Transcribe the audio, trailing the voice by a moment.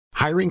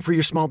Hiring for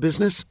your small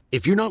business?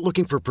 If you're not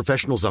looking for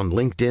professionals on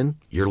LinkedIn,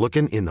 you're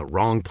looking in the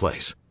wrong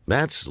place.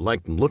 That's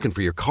like looking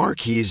for your car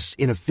keys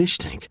in a fish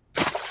tank.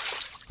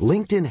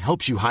 LinkedIn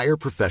helps you hire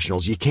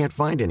professionals you can't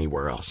find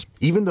anywhere else,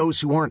 even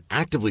those who aren't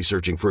actively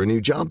searching for a new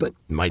job but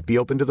might be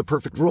open to the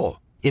perfect role.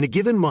 In a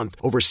given month,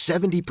 over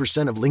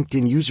 70% of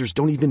LinkedIn users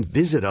don't even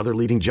visit other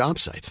leading job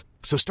sites.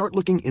 So start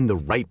looking in the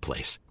right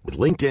place. With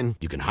LinkedIn,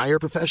 you can hire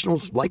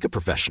professionals like a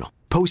professional.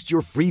 Post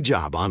your free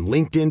job on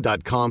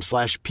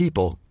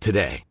linkedin.com/people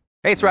today.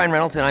 Hey, it's Ryan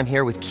Reynolds, and I'm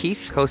here with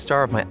Keith,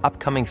 co-star of my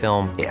upcoming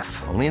film, If,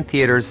 only in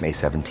theaters May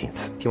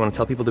 17th. Do you want to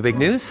tell people the big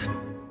news?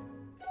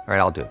 All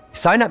right, I'll do it.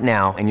 Sign up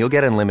now and you'll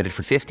get unlimited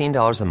for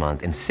 $15 a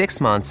month and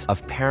 6 months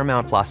of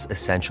Paramount Plus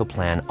Essential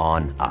Plan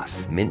on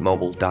us.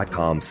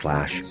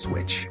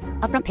 Mintmobile.com/switch.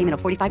 Upfront payment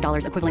of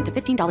 $45 equivalent to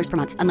 $15 per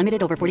month.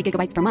 Unlimited over 40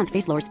 gigabytes per month.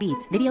 Face lower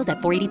speeds. Videos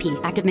at 480p.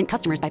 Active Mint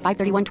customers by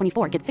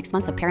 531.24 get 6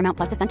 months of Paramount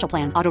Plus Essential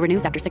Plan. Auto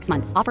renews after 6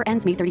 months. Offer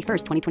ends May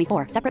 31st,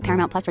 2024. Separate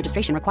Paramount Plus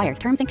registration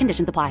required. Terms and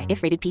conditions apply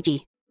if rated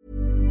PG.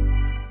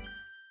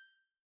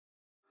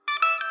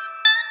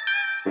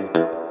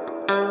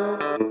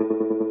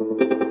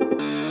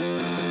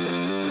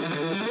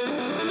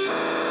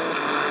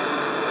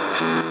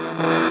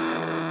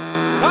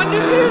 Kan du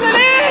skru deg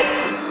ned?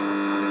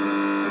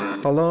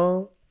 Hallo.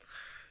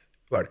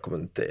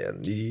 Velkommen til en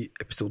ny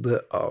episode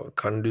av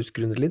Kan du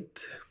skru ned litt?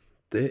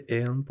 Det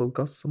er en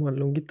podcast som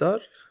handler om gitar.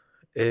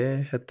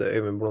 Jeg heter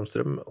Øyvind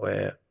Blomstrøm, og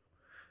jeg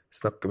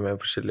snakker med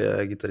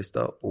forskjellige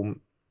gitarister om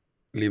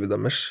livet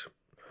deres.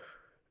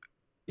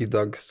 I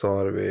dag så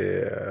har vi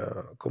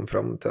kommet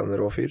frem til en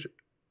råfyr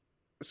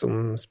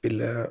som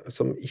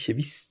ikke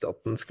visste at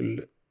han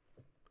skulle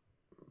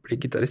bli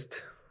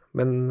gitarist,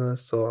 men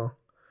så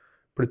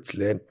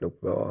plutselig endte han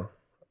opp med å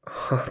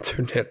ha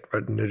turnert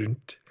verden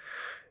rundt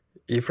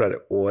i flere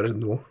år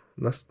nå,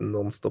 nesten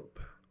non-stop,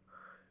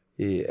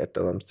 i et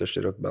av de største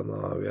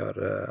rockbandene vi har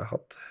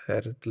hatt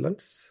her til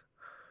lands.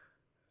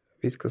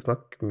 Vi skal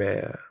snakke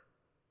med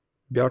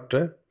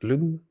Bjarte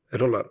Lund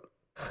Rolland.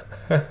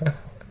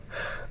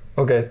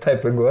 Ok,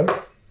 teipen går.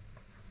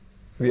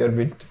 Vi har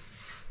begynt.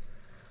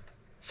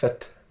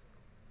 Fett.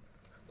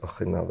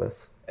 Jeg er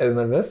nervøs. Er du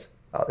nervøs?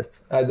 Ja, litt.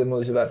 Nei, det må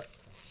du ikke være.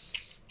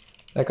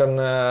 Jeg kan...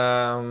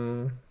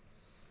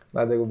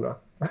 Nei, det går bra.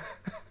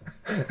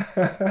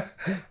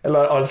 Jeg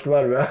lar alt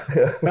være med.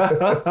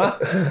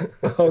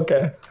 Ok.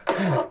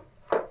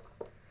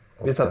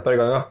 Vi setter bare i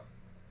gang, da.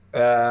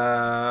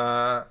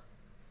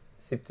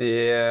 Sitter i...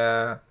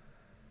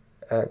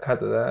 hva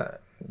heter det?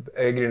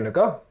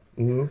 Grünerløkka.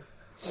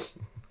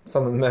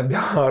 Sammen med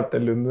Bjarte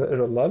Lund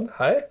Rolland.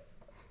 Hei.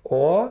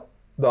 Og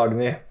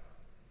Dagny.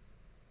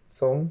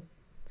 Som...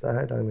 Si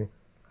hei, Dagny.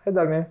 Hei,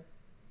 Dagny.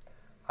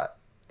 Hei.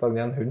 Dagny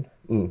er en hund.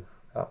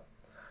 Ja,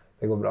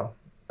 det går bra.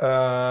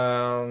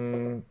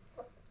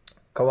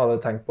 Hva var det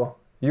du tenkte på?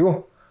 Jo,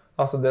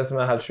 altså det som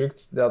er helt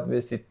sykt, det er at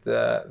vi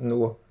sitter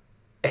nå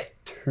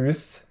ett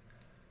hus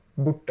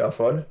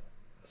bortenfor.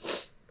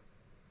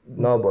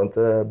 Naboen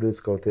til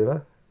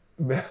blueskollektivet.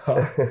 Ja,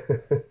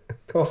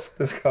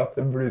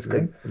 Tofteskate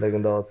Bluesklubb.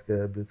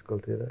 Legendariske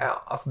blueskollektivet. Ja,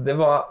 altså det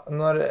var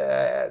når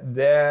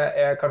det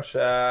er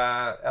kanskje,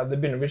 ja, det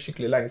begynner å bli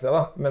skikkelig lenge siden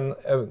da, men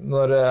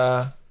når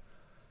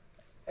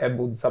jeg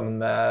bodde sammen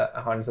med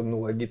han som nå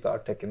er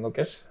gitartekken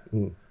deres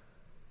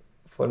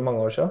for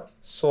mange år siden,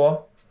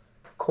 så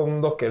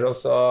kom dere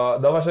også,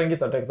 da var ikke en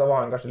gitartek, da var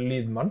han kanskje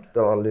lydmann.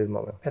 Det var en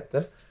lydmann, ja.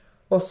 Petter.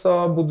 Og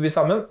så bodde vi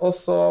sammen, og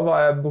så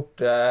var jeg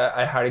borte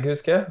en helg,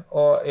 husker jeg,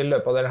 og i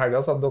løpet av den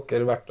helgen så hadde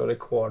dere vært og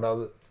rekordet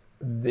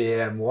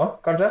demoer,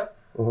 kanskje,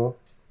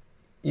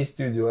 i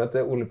studioet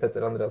til Ole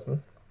Petter Andreasen,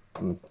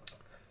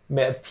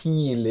 med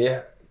tidlig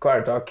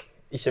kvelertak,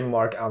 ikke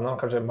Mark 1,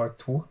 kanskje Mark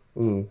 2,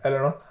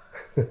 eller noe.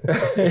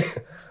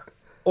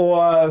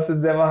 Og så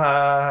det var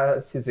her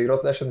sinnssykt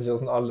grått. Jeg skjønner ikke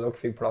hvordan alle dere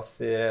fikk plass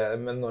i,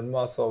 men noen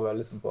må sove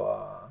liksom på...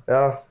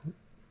 Ja,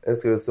 jeg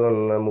husker det stod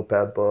en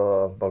moped på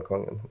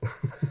balkongen.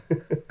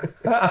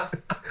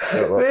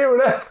 Det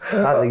gjorde det!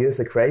 Herregud,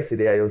 så crazy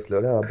de er i Oslo.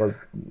 Det er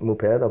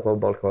mopeder på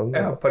balkongen.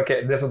 Ja,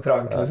 det er så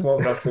trangt liksom,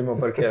 at vi må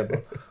parkere på.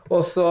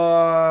 Og så,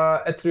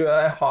 jeg tror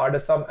jeg har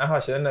det samme, jeg har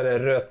ikke den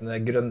der røtende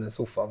grønne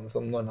sofaen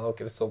som noen av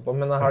dere så på,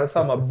 men jeg har det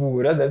samme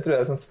bordet, det tror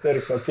jeg er sånn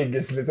størka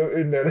tygges liksom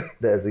under.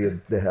 Det er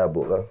sikkert det her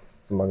bordet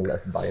som mangler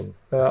et bein.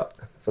 Ja.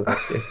 For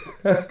riktig.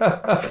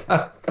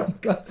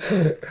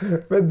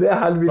 Men det er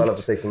helt vilt. Bare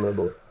forsiktig med det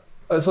bordet.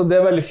 Så det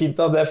er veldig fint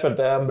da, det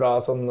følte jeg en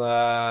bra sånn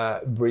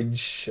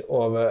bridge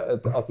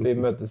over at vi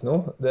møtes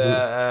nå. Det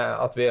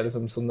er at vi er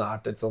liksom så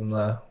nært et sånn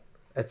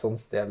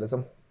sted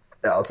liksom.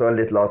 Ja, og så var jeg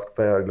litt lask,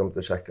 for jeg har glemt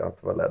å sjekke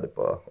at det var ledig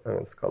på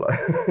øvingslokalet.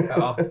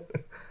 Ja,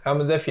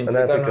 men det er fint vi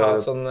kan ha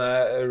sånn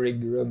rig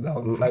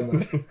rundown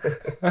senere.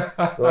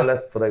 Det var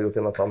lett for deg å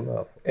finne frem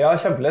der. Ja,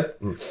 kjempelett.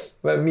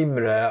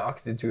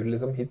 Mimreaktig tur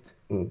liksom hit.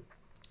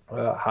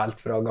 Helt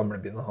fra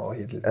gamlebyen og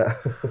hit liksom.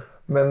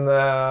 Men...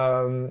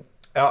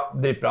 ja,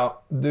 dritbra.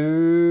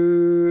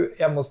 Du,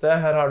 hjemme hos deg,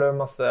 her har du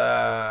masse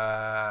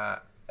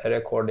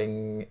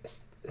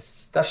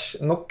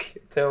recording-stash nok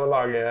til å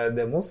lage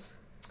demos.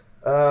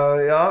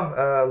 Ja,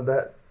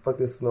 det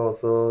faktisk nå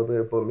så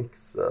driver jeg på å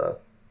mikse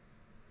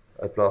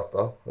en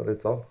plate og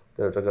litt sånn.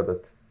 Det jo ikke akkurat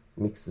et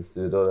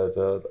miksestudio, det jo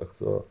ikke akkurat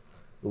så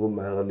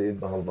rommet her og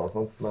lydbehandler og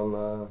sånt, men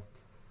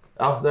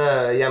ja, det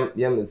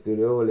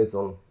hjemmestudio og litt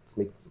sånn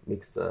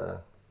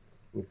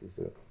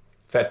miksestudio.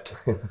 Fett.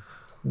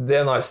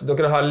 Det nice.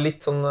 Dere har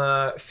litt sånn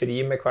fri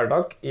med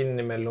hverdag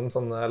innimellom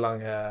sånne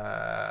lange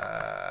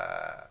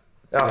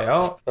ja, vi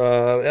har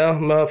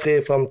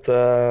fri frem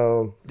til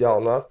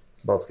januar.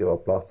 Bare skrive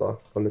plater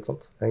og litt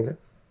sånt, egentlig.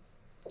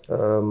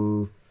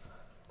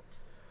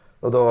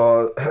 Og da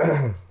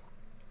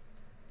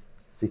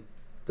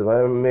sitter vi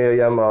mye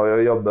hjemme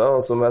og jobber,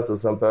 og så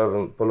møtes vi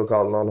på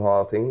lokalen når han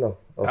har ting, da.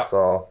 Og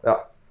så,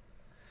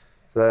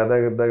 Så det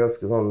er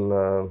ganske sånn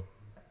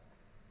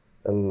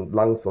en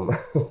langsom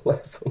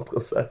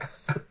prosess.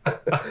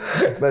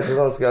 Men ikke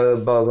sånn skal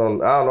det bare sånn,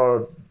 nå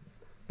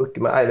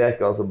booker vi en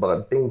veke, og så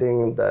bare ding,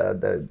 ding,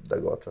 det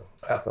går ikke.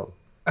 Sånn.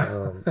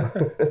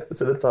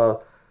 Så det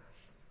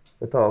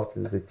tar ofte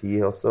sin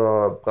tid, og så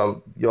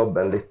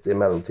jobber en litt i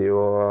mellomtid,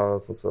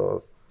 og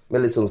så med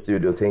litt sånn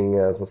studioting,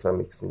 sånn som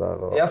miksen der.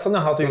 Og, ja, sånn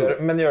jeg har til å gjøre.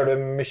 Men gjør du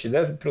mye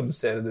det?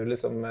 Produserer du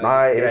liksom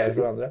greier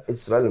for andre? Nei,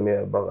 ikke så veldig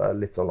mye, bare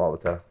litt sånn av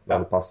og til, når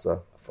det passer.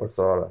 Og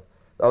så er det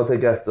av og til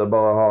greit å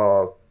bare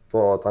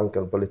få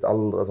tankene på litt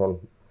andre, sånn,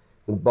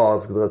 bare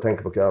skal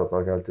tenke på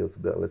kvelertak hele tiden, så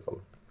blir det litt sånn.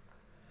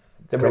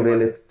 Det kan bli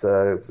litt,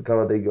 så kan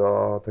det være digg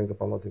å tenke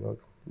på andre ting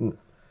også.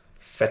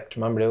 Fett,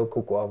 man blir jo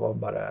koko av å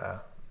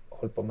bare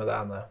holde på med det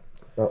ene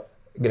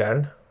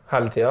greiene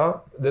hele tiden.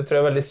 Det tror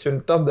jeg er veldig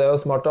sunt da. Det er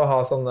jo smart å ha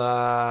sånne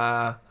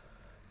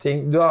ting.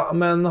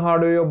 Men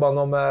har du jobbet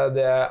nå med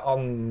det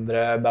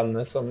andre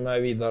bandet som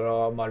Vidar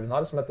og Marvin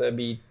har, som heter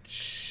Beach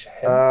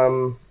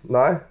Heads?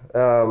 Nei,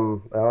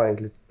 jeg har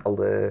egentlig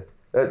aldri...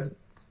 Jeg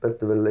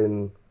spilte vel inn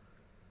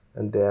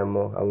en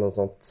demo eller noe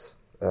sånt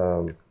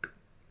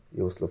i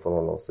Oslo for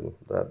noen år siden.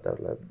 Det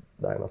er vel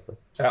det eneste.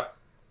 Ja.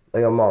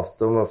 Jeg har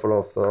master om å få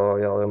lov til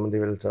å gjøre det, men de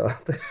vil ikke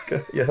at jeg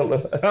skal gjøre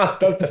noe. Ja,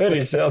 de tør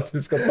ikke at du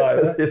skal ta i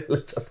det. De vil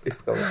ikke at jeg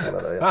skal gjøre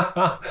det, ja.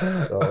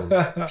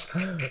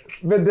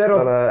 Men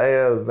jeg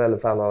er veldig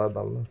fan av det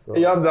bandet. Så.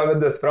 Ja, det er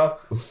dødsbra.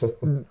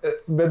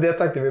 Men det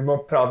tenkte vi må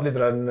prate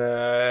litt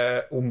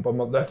om på en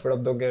måte, for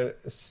at dere,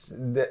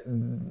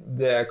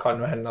 det kan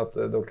jo hende at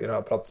dere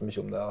har pratet så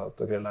mye om det, at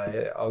dere er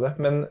lei av det.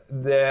 Men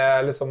det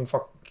er liksom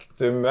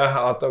faktumet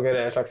at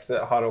dere er slags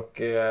hardrock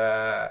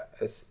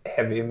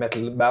heavy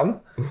metal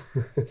band.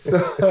 Så,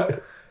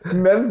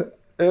 men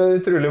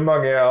utrolig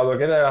mange av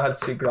dere er helt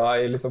sykt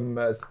glad i liksom,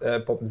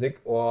 popmusikk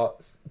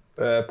og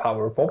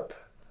powerpop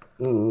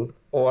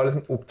og er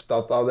liksom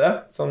opptatt av det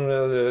som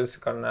du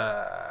kan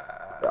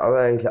Ja, det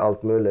er egentlig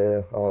alt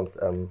mulig annet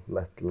enn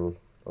metal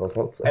og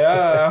sånt.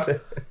 Ja.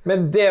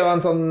 Men det er jo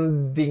en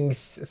sånn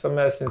dings som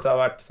jeg synes har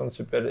vært sånn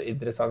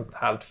superinteressant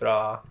helt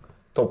fra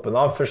toppen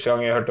av første gang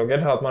jeg hørte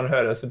dere, at man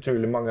hører så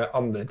utrolig mange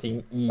andre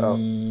ting i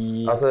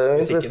Altså, jeg er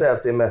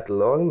interessert i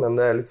metal også, men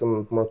det er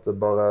liksom på en måte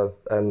bare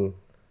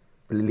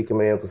like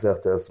mye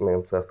interessert i det som jeg er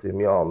interessert i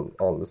mye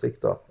annen musikk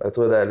da. Jeg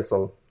tror det er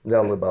liksom de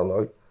andre bandene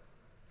også.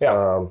 Ja.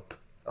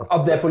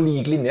 At det er på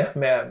lik linje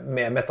med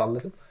metal,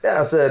 liksom?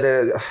 Ja, at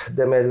det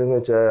er mer liksom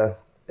ikke...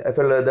 Jeg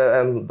føler det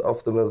er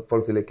ofte med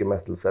folk som liker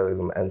metal, så er det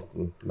liksom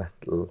enten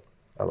metal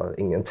eller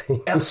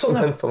ingenting. Ja,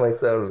 sånn, ja. Men for meg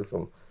så er det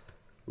liksom...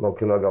 Man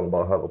kunne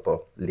bare høre på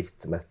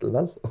litt metal,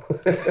 vel?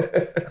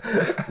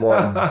 Må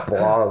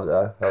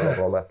bare høre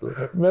på metal.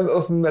 Men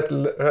hvordan metal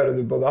hører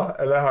du på da?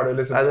 Eller har du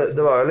liksom... Nei,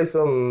 det var jo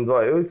liksom... Det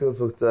var jo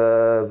utgangspunktet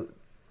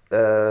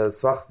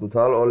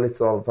svartmetall og litt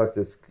sånn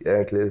faktisk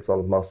egentlig litt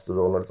sånn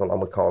Mastodon og litt sånn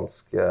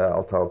amerikansk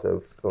alternativ.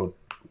 Sånn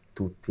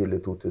tidlig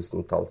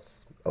 2000-talls...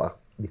 Eller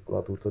midten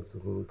av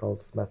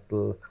 2000-talls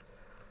metal...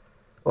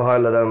 Og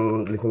hele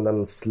den, liksom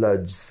den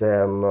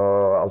sludge-scenen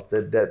og alt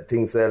det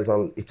ting som er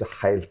liksom ikke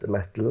helt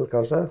metal,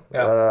 kanskje.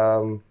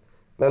 Ja.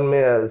 Men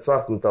med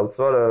svartmetall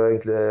så var det jo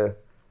egentlig,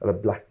 eller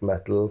black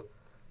metal,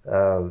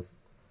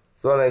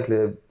 så var det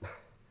egentlig,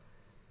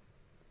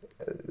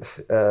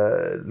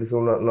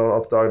 liksom når man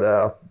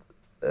oppdager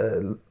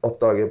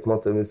på en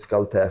måte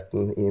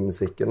musikaliteten i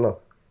musikken da.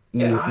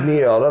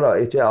 Mye av det da,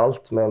 ikke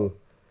alt, men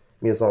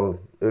mye sånn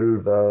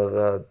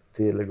ulver,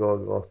 tidlig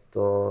går grått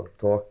og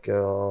tåke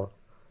og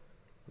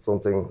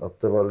sånne ting, at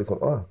det var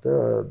liksom, det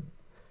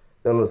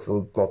er noe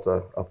som på en måte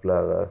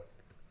appellerer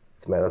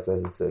til meg, det som jeg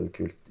synes er litt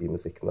kult i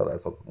musikken, det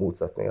er sånn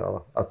motsetninger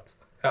da. At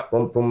på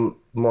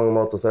mange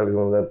måter så er det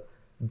liksom den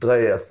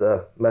drøyeste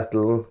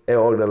metalen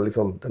er også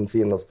liksom den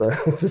fineste,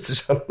 hvis du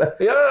skjønner.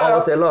 Ja. Av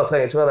og til da,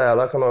 trenger ikke være det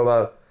heller, kan det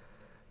være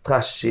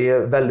trashy,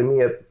 veldig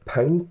mye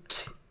punk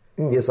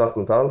i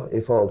svartmetall,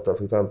 i forhold til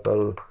for eksempel,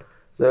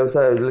 så jeg vil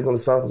si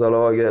liksom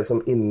svartmetall også som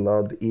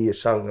innad i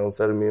sjangeren,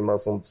 så er det mye mer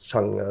sånn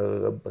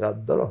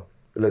sjangerbredde da.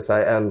 Vil jeg si,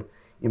 enn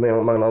i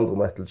mange andre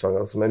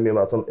metal-sjanger, som er mye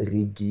mer sånn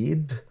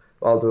rigid.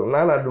 Og alt,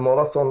 nei, du må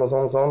være sånn og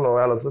sånn og sånn,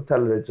 og ellers så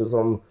teller det ikke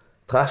som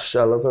trash,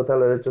 eller så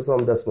teller det ikke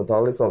som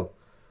death-metal, liksom.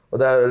 Og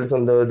det er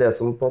liksom det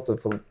som på en måte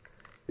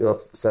gjør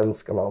at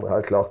svenskene aldri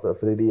har klart det,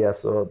 fordi de er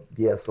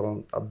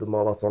sånn, at du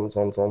må være sånn,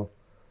 sånn, sånn.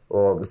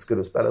 Og skal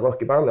du spille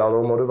rockeband, ja,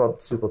 da må du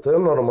være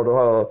supertynn, og da må du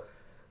ha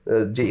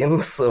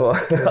jeans og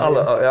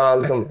alle, ja,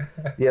 liksom,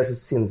 de så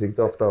sinnssykt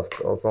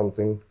opptatt og sånne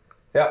ting.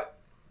 Ja.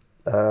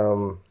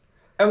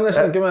 Men jeg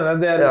skjønner ikke mener,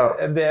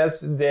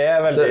 det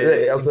veldig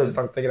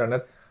interessant det greiene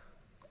der.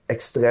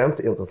 Ekstremt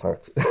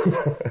interessant.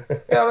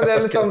 Ja, men det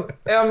liksom,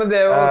 ja, men det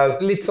jo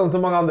litt sånn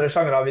som mange andre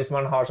sjangre, hvis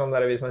man har sånn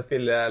der, hvis man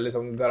spiller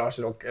liksom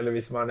garasjerock, eller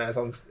hvis man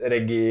sånn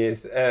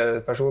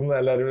reggae-person,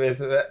 eller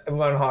hvis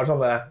man har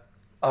sånne,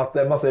 at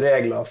det masse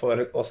regler for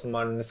hvordan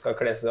man skal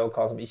kle seg, og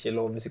hva som ikke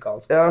lov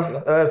musikalsk. Ja,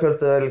 jeg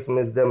følte liksom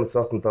i det med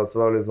svartmetall, så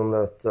var det liksom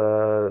at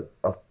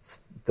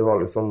det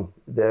var liksom,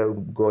 det å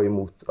gå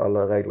imot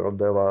alle regler,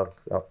 det var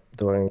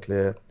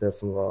egentlig det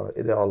som var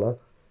idealet.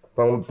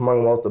 På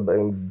mange måter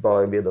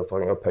bare en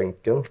videreføring av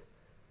punken,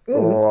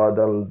 og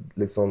den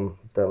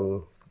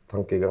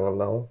tankegangen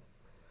der.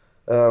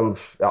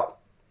 Ja,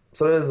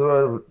 så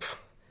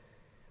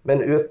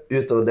men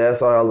utover det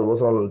så har jeg aldri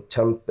vært sånn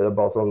det er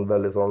bare sånn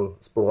veldig sånn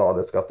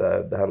sporadisk at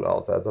det hender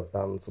av et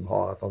band som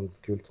har et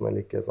sånt kult som jeg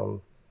liker, sånn,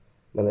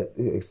 men det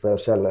er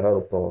ekstremt sjelden jeg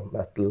hører på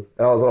metal.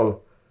 Jeg har sånn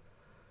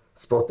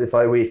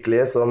Spotify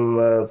Weekly som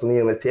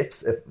gir meg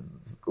tips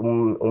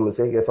om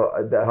musikk. Jeg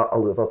har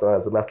aldri fått en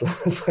eneste metal.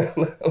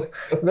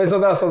 Men så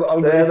det sånn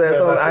det er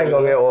sånn en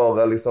gang i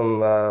året liksom,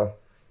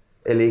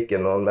 jeg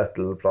liker noen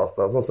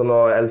metal-plater. Sånn som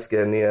nå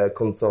elsker jeg nye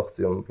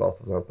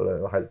konsortiumplater, for eksempel. Det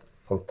er helt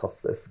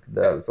fantastisk.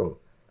 Det er liksom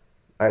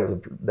det er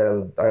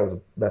den eneste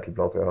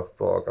metal-plater jeg har hørt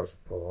på kanskje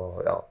på,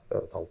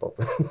 et halvt år.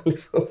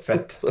 Liksom.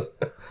 Fett.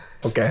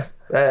 Ok. Ja.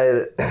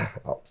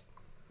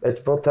 Jeg er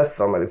ikke for tøff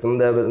av meg, liksom.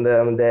 Det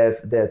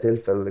er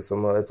tilfellet,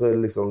 liksom. Og jeg tror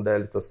liksom, det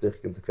er litt av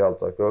styrken til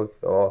Kvelertak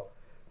også. Og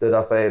det er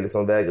derfor jeg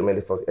liksom vegrer meg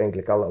litt for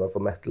egentlig kaller det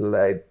for metal.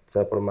 Jeg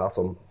ser på det mer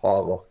som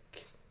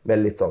hardrock,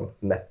 med litt sånn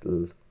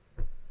metal...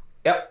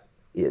 Ja.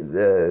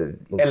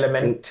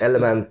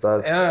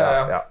 Elementer.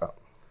 Ja.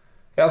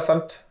 Ja,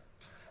 sant.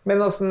 Men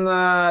hvordan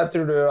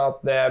tror du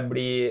at det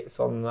blir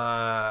sånn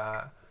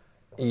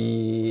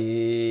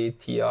i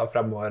tida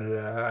fremover?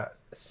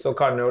 Så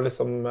kan jo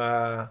liksom...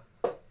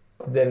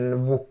 den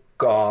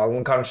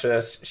vokalen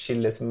kanskje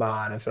skilles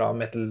mer fra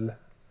metal,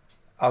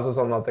 altså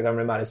sånn at det kan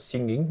bli mer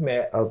synging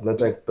med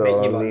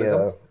Ivar,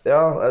 liksom.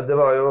 Ja, det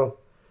var jo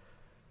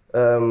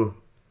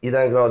i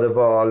den grad det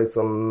var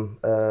liksom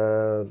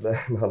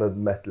vi hadde et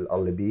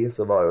metal-alibi,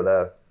 så var jo det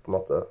på en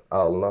måte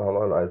Erlend, han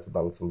var jo en eneste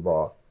band som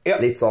var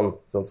litt sånn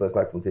som jeg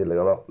snakket om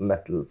tidligere da,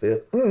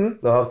 metal-fyr.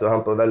 Nå hørte jo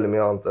han på veldig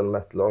mye annet enn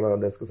metal,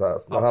 og det skal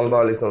sies. Men han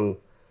var liksom,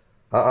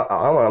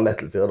 han var en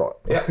metal-fyr da.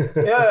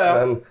 Ja.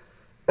 Men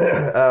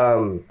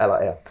eller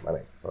mener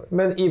jeg. Sorry.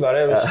 Men Ivar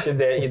jo ikke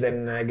det i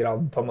den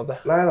grad, på en måte.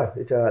 Nei,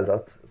 ikke helt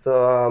tatt. Så,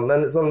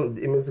 men sånn,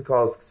 i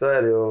musikalsk så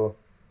det jo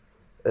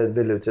jeg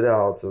vil jo ikke det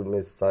ha så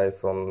mye å si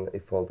sånn, i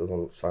forhold til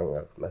sånn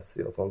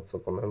sjangermessig og sånt, så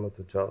kommer jeg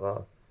til å kjøre.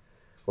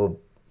 Og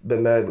vi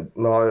har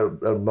jo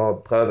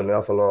prøven i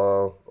hvert fall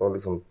å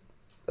liksom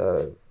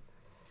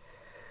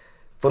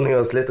fornye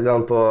oss litt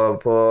grann på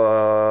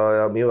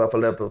vi gjorde i hvert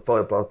fall det på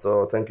forrige plate,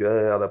 og tenker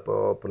jeg gjør det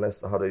på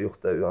neste, hadde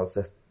gjort det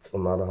uansett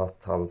om jeg hadde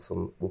hatt han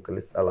som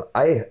vokalist eller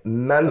ei.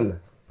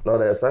 Men når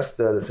det sagt,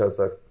 så det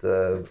selvsagt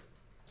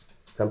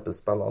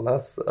kjempespennende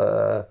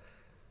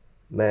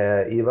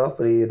med Ivar,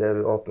 fordi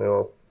det åpner jo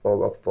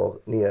også opp for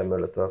nye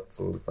muligheter,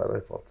 som du sier,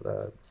 i forhold til det,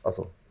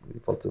 altså i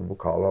forhold til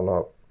vokalen.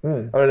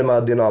 Han litt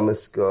mer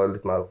dynamisk og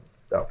litt mer,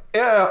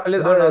 Ja,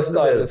 litt annen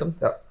style, liksom.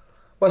 Ja.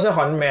 Var ikke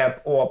han med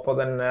på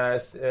den,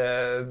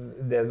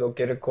 det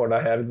dere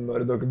rekordet her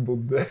når dere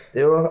bodde?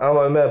 Jo, han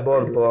var jo med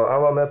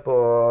han var med på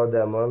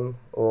demoen,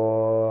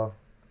 og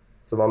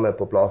så var han med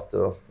på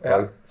plate.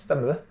 Ja,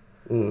 stemmer det?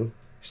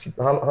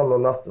 Han og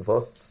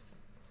Nattefoss.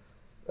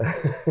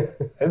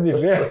 Det er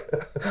nydelig.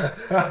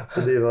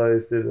 Så de var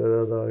i studio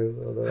den dagen,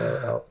 og det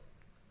var,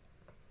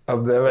 Ja,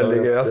 det er veldig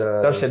gøy, ass.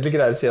 Det har skjedd litt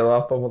greier siden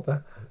da, på en måte.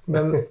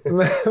 Men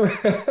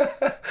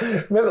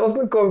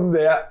hvordan kom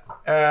det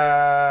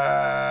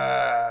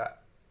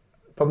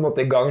på en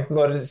måte i gang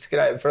når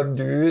for at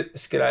du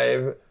skrev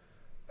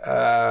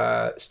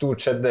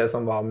stort sett det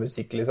som var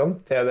musikk, liksom,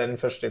 til den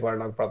første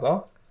Hverdag-plata?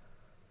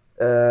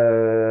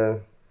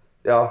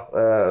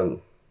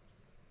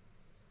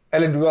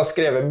 Eller du har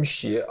skrevet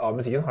mye av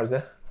musikken, har du ikke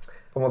det?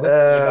 På en måte,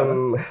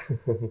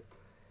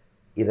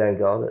 i den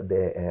grad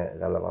det er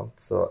relevant,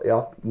 så ja,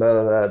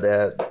 men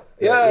det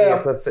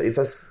i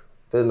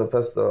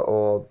første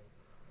og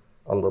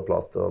andre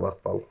plater i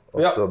hvert fall, og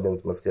så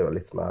begynte vi å skrive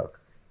litt mer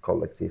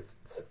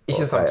kollektivt.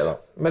 Ikke sant,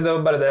 men det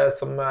var bare det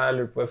som jeg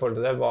lurte på i forhold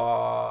til det,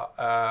 var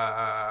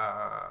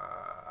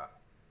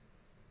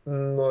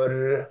når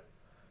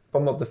på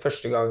en måte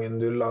første gangen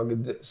du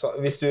lagde, så,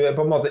 hvis du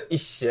på en måte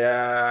ikke,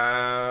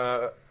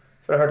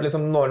 for jeg har hørt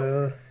liksom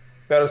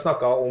vi har jo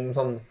snakket om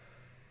sånn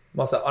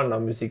masse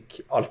annen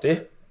musikk alltid,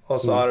 og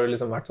så har det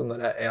liksom vært sånn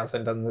der, jeg har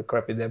sendt en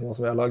crappy demo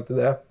som jeg har laget til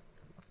det,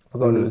 og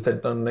så har du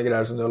sendt noen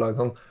greier som du har laget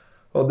sånn,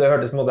 og det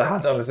hørtes på en måte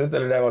helt annerledes ut,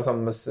 eller det var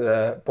sammen med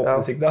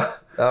popmusikk da.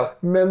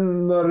 Men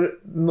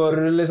når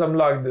liksom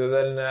lagde du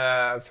den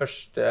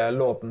første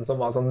låten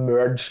som var sånn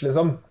merge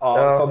liksom,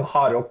 av sånn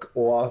hardrock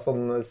og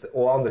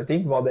andre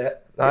ting, var det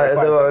Nei,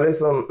 det var jo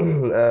liksom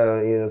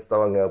i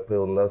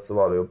Stavanger-perioden der så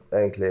var det jo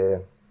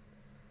egentlig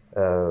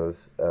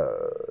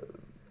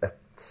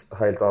et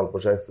helt annet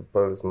prosjekt på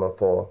liksom å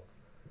få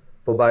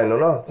på beina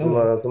da, som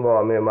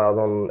var mye mer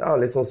sånn, ja,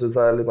 litt sånn, synes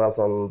jeg, litt mer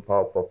sånn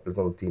pop, litt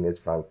sånn teenage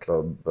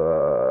fanclub,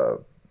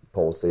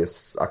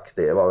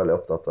 Posies-aktig. Jeg var veldig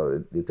opptatt av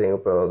de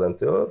tingene på den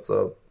tiden,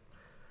 så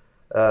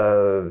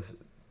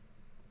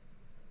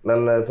men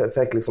jeg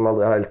fikk liksom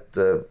aldri helt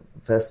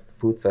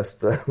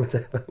fotfeste med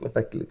det.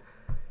 Jeg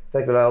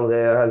fikk vel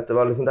aldri helt, det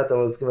var liksom dette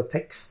med å skrive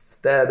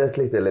tekst, det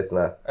sliter jeg litt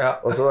med. Ja.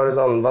 Og så var det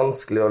sånn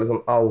vanskelig å liksom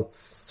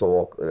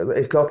outsource.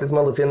 Jeg klarte liksom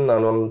aldri å finne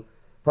noen,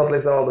 fant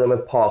liksom aldri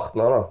med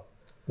partner da.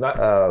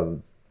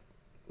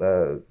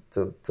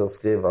 Til å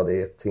skrive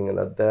de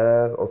tingene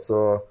der, og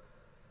så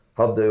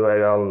hadde jo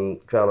jeg en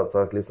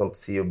kvelertak liksom på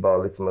siden,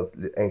 bare liksom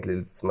egentlig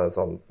liksom et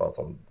sånn, bare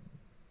sånn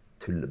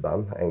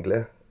tulleband,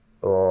 egentlig.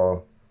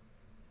 Og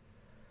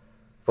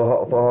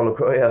for å ha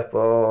noe å hjelpe,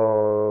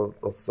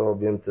 og så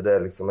begynte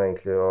det liksom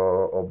egentlig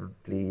å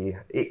bli...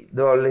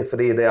 Det var litt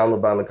fordi de andre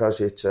bandene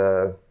kanskje ikke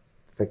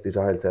fikk det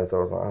ikke helt til, så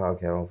var det sånn,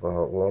 ok, nå får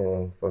jeg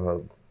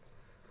høre.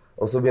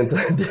 Og så begynte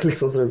de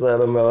liksom, som du sier,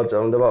 det med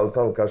men det var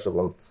sånn kanskje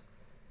rundt,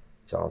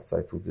 ikke alt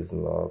seg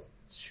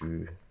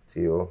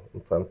 2007-10 år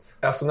omtrent.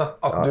 Ja, sånn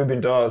at du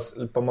begynte å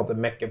på en måte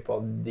mekke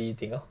på de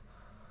tingene?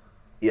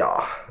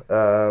 Ja,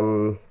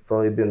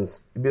 for i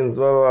begynnelsen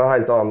var det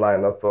helt annen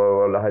line-up,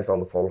 og det var helt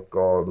andre folk,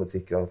 og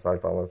musikken var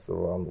helt annet, så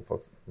var andre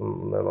folk,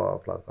 det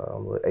var flere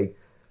andre. Jeg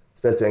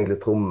spilte jo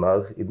egentlig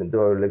trommer, det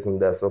var jo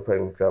liksom det som var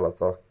poenget med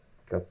Kvelertak,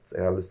 at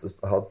jeg hadde lyst til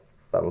å ha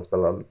bandet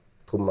spille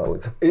trommer,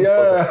 liksom.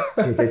 Yeah.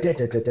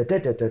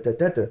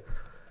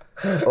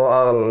 Og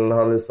Arlen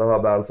hadde lyst til å ha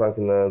band, så han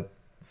kunne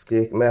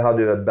skrike. Men jeg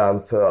hadde jo et band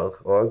før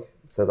også,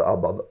 som heter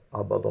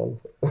Abaddon.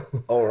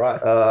 All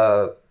right.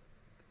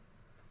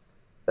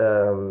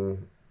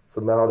 Så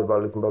vi hadde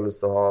bare lyst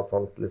til å ha et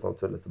sånt litt sånn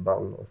tullete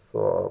band, og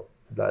så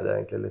ble det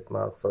egentlig litt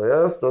mer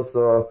seriøst, og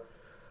så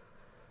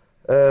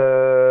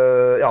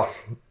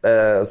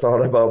så har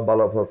det bare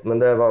ballet på. Men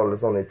det var jo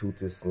litt sånn i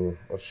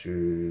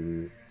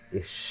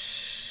 2007-ish,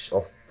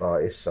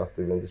 8-ish, at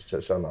jeg begynte å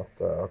skjønne at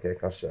ok,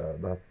 kanskje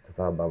dette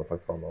her bandet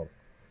faktisk har noe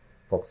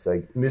for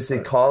seg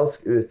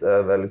musikalsk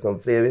utover, liksom,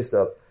 fordi jeg visste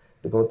at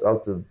det kom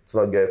alltid til å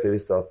være gøy, for jeg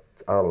visste at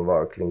Erlend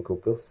var klin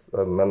kokos,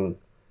 men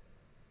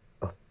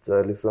at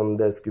liksom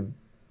det skulle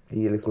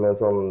bli liksom en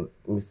sånn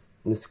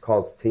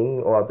musikalsk ting,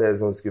 og at det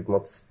liksom skulle på en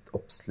måte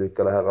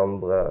oppsluke det her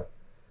andre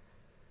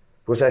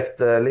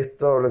prosjektet litt,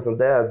 og liksom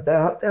det hadde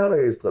jeg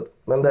ikke trodd.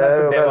 Men det er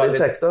jo veldig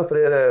kjekt da,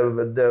 fordi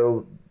det er jo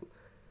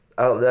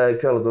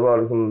Kvelertak var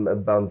liksom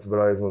et band som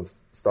ble liksom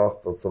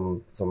startet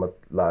som et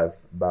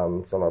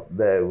live-band, sånn at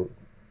det er jo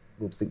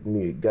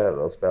mye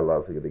gøyere å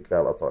spille sikkert i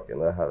Kvelertak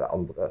enn det her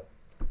andre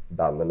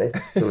bandet mitt.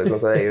 Så, liksom,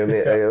 så jeg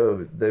er jo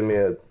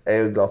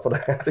glad for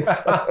det,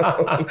 liksom.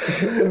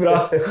 Det er bra.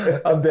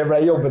 Ja, det ble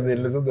jobben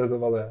din, liksom, det som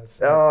var det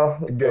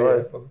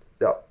gøyeste.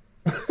 Ja.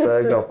 Så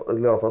jeg er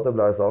glad for at det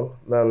ble sånn,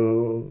 men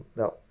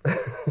ja.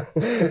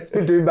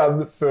 Spilte du i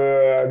band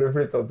før du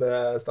flyttet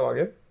til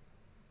Stavanger?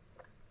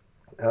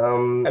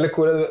 Eller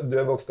hvor er du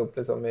vokst opp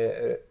liksom i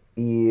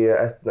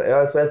Etne? Ja,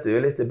 jeg spilte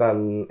jo litt i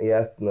band i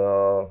Etne,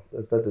 og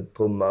jeg spilte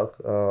trommer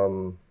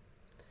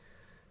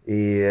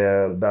i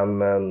band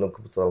med noen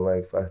kompiser av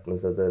meg fra Etne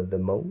som heter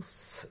The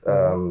Mose.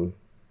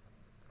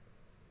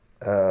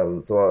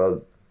 Så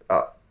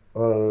ja,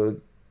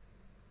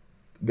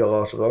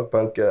 garasjerock,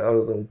 punk,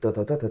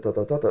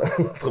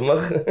 trommer.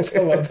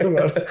 Samme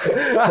trommer.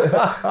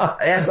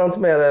 Et eller annet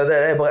med det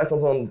er bare et eller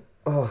annet sånn,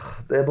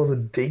 det er bare så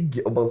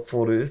digg å bare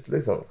få det ut,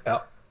 liksom.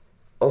 Ja.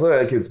 Og så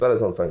er det kult å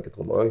spille sånn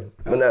funketrommer også.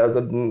 Men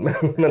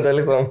det er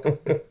liksom...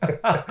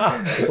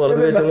 Jeg tror det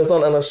blir ikke noen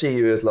sånn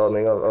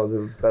energiutladning av å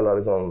spille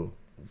liksom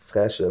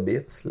freshe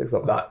beats,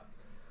 liksom. Nei.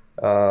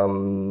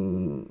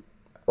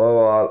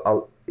 Og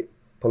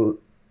på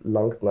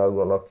langt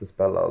nærgående nok til å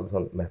spille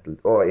sånn metal,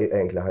 og jeg er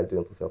egentlig helt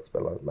uinteressert i å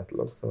spille metal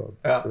også.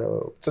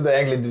 Så det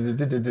er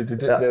egentlig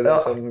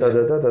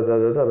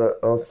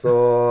og så...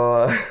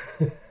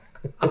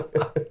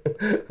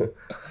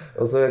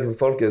 Og så gikk jeg på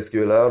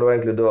folkehøyskole, og det var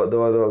egentlig da jeg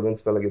begynte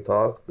å spille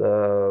gitar,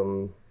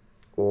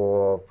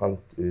 og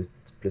fant ut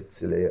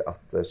plutselig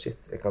at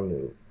shit,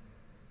 kanskje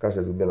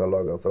jeg skal begynne å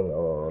lage sanger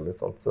og litt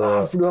sånt. Så...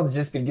 For du hadde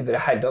ikke spilt gitar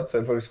i hele tatt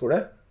før folkehøyskole?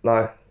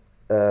 Nei.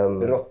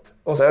 Rått.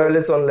 Så jeg var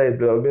litt sånn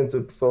late, jeg begynte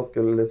på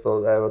folkehøyskole litt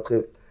sånn,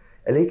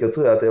 jeg liker å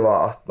tro at jeg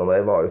var 18, men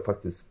jeg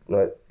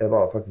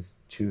var faktisk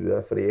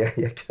 20, fordi jeg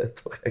gikk et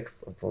år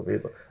ekstra på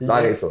videre. Nei,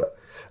 jeg så det.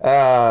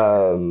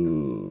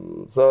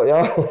 Så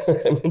ja,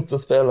 jeg begynte å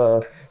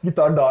spille...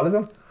 Gitar da,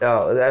 liksom? Ja,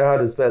 jeg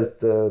hadde spilt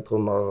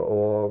trommer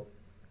og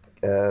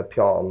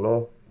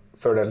piano.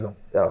 Før det, liksom?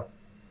 Ja.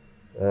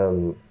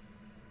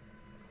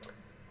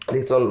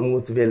 Litt sånn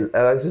motvill.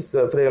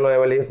 Fordi når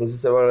jeg var liten,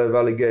 synes jeg det var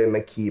veldig gøy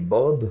med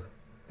keyboard.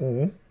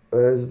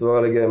 Jeg synes det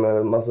var veldig gøy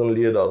med masse sånne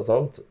lyder og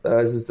sånt.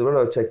 Jeg synes det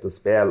var kjekt å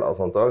spille og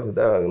sånt også,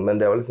 men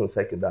det var liksom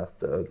sekundært,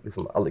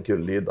 liksom alle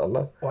kule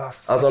lydene. Wow.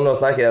 Altså nå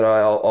snakker jeg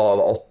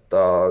av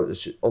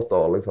 8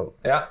 år, liksom.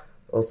 Ja.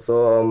 Og så,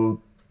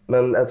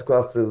 Men etter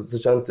hvert så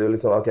skjønte jeg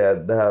liksom, ok,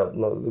 det her,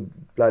 nå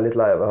ble jeg litt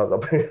lei av å høre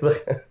på de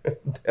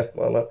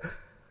temaene.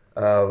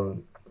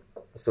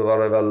 Så var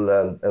det vel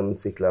en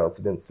musikklærer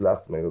som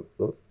lærte meg å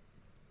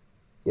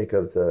gikk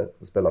over til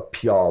å spille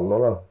piano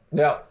da.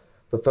 Ja.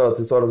 For før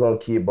til så var det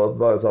sånn, keyboard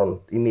var jo sånn,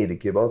 i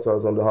MIDI-keyboard så var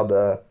det sånn, du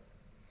hadde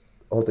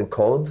holdt en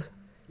kord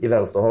i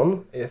venstre hånd,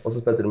 Yes. og så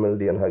spilte du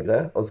melodien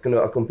høyre, og så kunne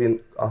du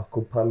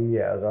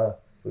akkompagnere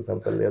for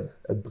eksempel i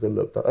et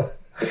bryllup da.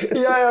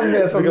 Ja,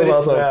 med sånn Du kan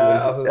være sånn,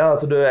 altså, ja,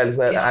 så du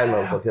liksom et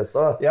enmannsorkester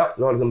da. Ja.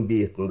 Så du har liksom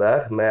beaten der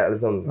med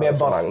liksom med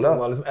arrangement da.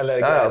 basstromma, liksom, eller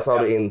Ja, så har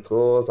du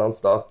intro, sånn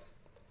start.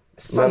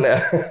 Men, ja.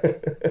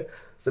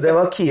 Så det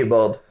var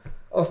keyboard.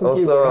 Hvordan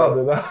keyboard hadde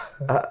du da?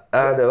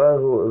 Ja, det var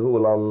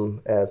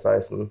Roland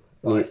E16,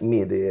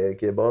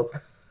 MIDI-keyboard.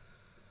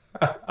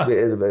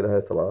 Det ble det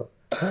høyttaler.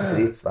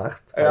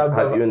 Dritsvært.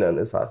 Helt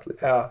unødvendig svært,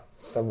 liksom. Ja,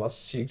 de var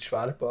sykt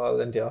svære på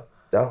den tida.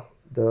 Ja,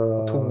 det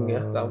var... Tunge,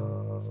 de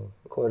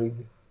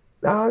korg.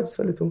 Ja, ikke så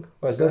veldig tung.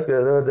 Var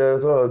ikke det? Det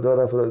var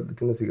derfor du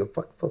kunne sikkert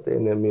fått det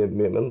inn i mye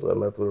mindre,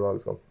 men jeg tror det var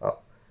liksom, ja.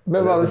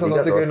 Men var det sånn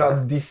at du kunne ha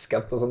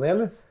diskett og sånn,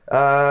 eller?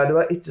 Det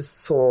var ikke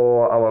så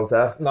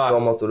avansert. Nei. Da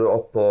måtte du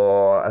opp på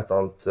et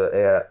eller annet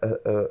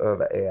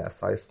over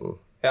E16.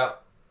 Ja.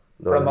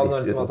 Det var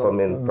litt utenfor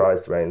min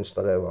price range,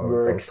 der jeg var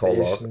sånn 12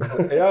 år.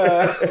 Workstation. Ja.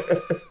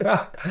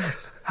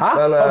 Hæ?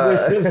 Men, Hadde du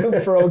ikke sånn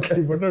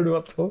pro-keyboard når du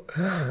var 12?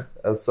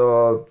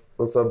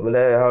 Men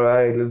jeg har jo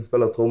egentlig lyst til å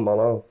spille trommer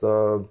da,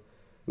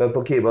 men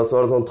på keyboard så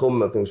var det sånn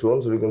trommefunksjon,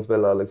 så du kunne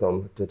spille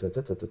liksom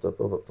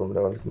men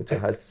det var liksom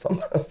ikke helt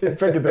sammen.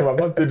 Funketrommer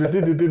på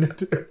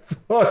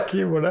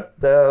keyboardet.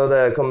 Det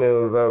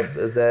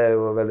er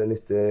jo veldig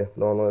nyttig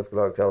når jeg skal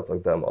lage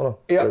kvelertak-demo da.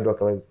 Ja. Da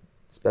kan jeg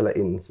spille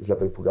inn, så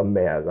slipper jeg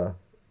programmere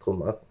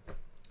trommer.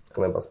 Så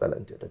kan jeg bare spille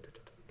inn.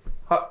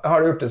 Har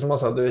du gjort det så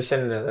masse at du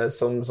kjenner det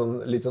som sånn,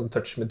 litt sånn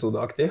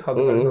touch-metodeaktig? Har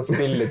du bare sånn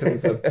spille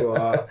tromsett på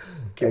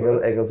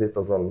keyboard? Jeg kan sitte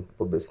sånn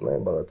på bussen,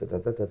 jeg bare...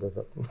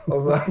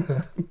 Altså,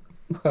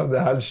 det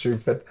er helt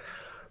sjukt fett.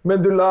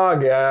 Men når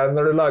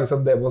du lager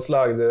sånn demos,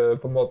 lager du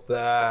på en måte...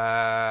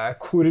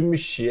 Hvor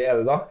mye er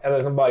det da? Er det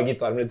liksom bare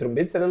gitar med litt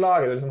trombits, eller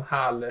lager du liksom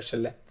hele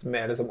skjelett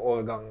med liksom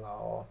overganger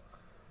og...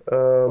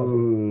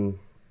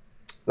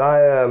 Nei,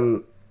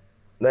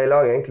 jeg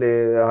lager egentlig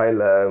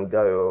hele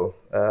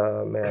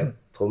greia med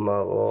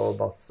trommer og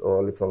bass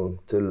og litt sånn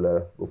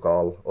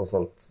tullevokal og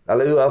sånt.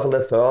 Eller i hvert fall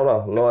det før da.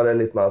 Nå er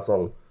det litt mer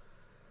sånn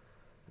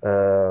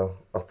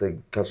at jeg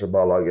kanskje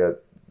bare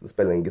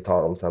spiller en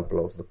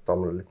gitaromsample og så tar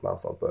man det litt mer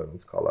sånn på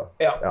øvingskala.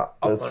 Ja.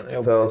 Mens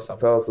før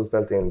så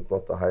spilte jeg inn på en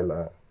måte hele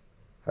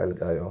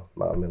greia,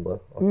 mer eller mindre.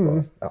 Og så,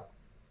 ja.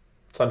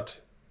 Sant.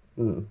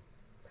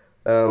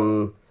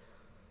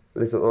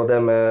 Liksom, og det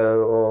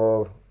med å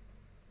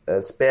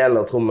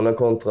spille trommene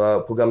kontra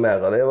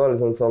programmere, det var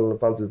liksom sånn,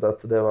 jeg fant ut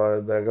at det var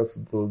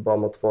ganske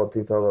bare måtte få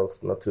ting til å høres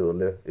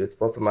naturlig ut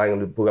på. For meg,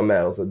 når du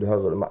programmerer, så du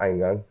hører det med en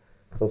gang.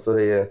 Sånn så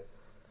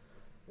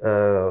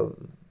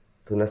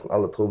tror nesten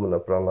alle trommene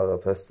på den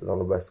der første,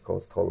 den West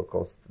Coast,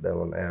 Holocaust, det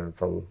er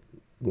sånn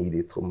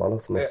MIDI-trommer da,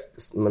 som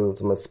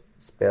er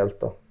spilt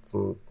da,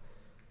 som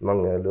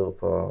mange lurer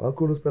på,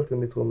 hvordan spilte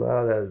de trommene?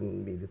 Ja, det er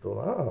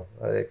MIDI-trommer.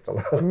 Det gikk sånn.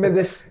 Men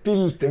det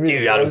spilte mye.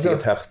 Du hadde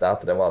sikkert hørt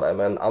at det var det,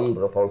 men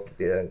andre folk,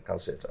 de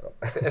kanskje ikke.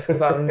 Jeg skal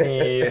ta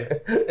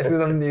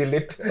en ny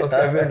lytt, og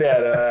skal jeg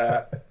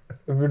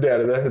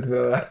vurdere det ut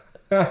fra det.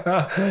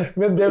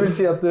 Men det vil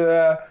si at du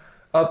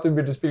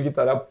begynte å spille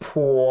gitar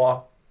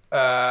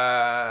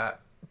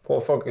på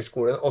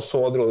folkeskolen, og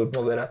så dro du på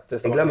en måte rett til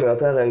Jeg glemmer jo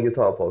at det er en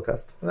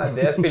gitarpodcast. Nei,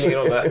 det spiller ingen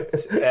rolle.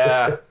 Det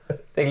er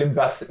egentlig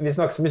best. Vi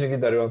snakker så mye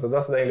gitar uansett,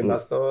 så det er egentlig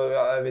best, og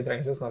vi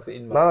trenger ikke å snakke så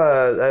innvendig.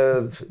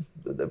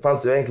 Jeg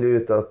fant jo egentlig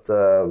ut at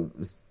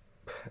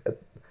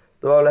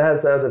det var vel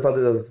helt særlig at jeg fant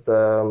ut at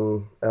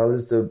jeg hadde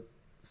lyst til å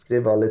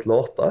skrive litt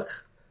låter.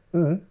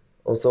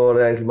 Og så var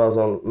det egentlig bare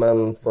sånn,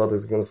 men for at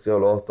jeg skulle kunne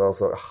skrive låter,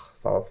 så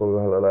faen, får du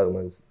heller lære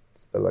meg å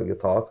spille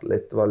gitar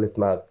litt. Det var litt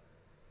mer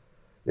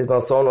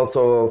sånn, og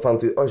så fant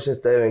vi, shit,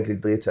 det er jo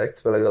egentlig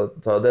dritkjekt.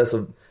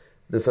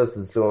 Det første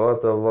som slo meg var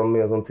at det var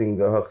mye sånne ting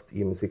jeg har hørt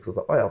i musikk,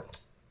 så ja,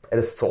 er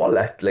det så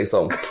lett,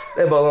 liksom?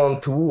 Det er bare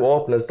sånn 2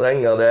 åpne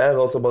strenger der,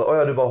 og så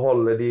bare, du bare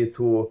holder de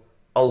 2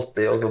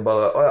 alltid, og så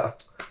bare,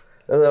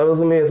 Det var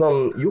så mye sånn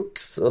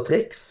juks og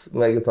triks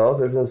med gitar,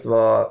 så jeg synes det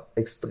var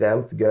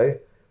ekstremt gøy,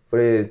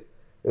 fordi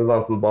jeg var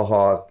vant med bare å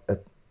ha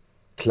et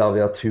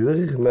klaviatur,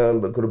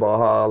 hvor du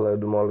bare har, eller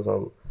du må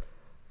liksom,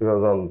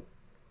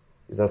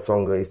 hvis en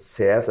sang går i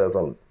C, så er det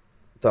sånn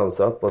thumbs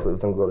up, og så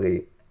hvis den går i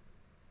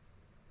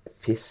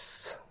fiss,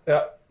 så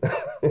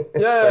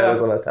er det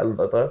sånn et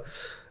helvete.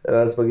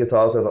 Mens på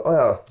gitar så er det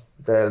sånn,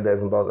 det er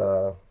liksom bare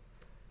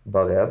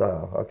er det,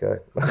 ok.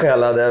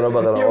 Eller det er nå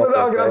bare Jo, men det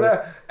er akkurat det.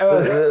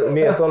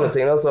 Mye sånne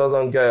ting, så er det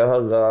sånn gøy å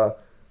høre,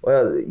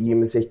 i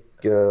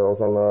musikk og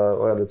sånn,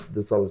 det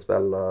er sånn du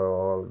spiller,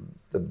 og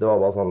det var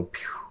bare sånn,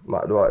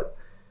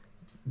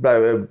 ble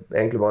jo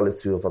egentlig bare litt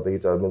sur for at jeg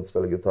ikke hadde begynt å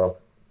spille gitar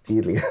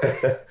tidligere.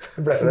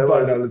 Det ble for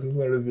barna liksom,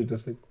 når du begynte å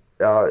spille.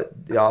 Ja,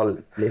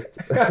 litt.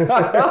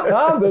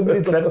 Det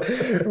dritfett.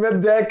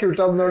 Men det kult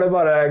at når det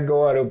bare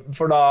går opp,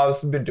 for da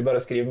begynte du bare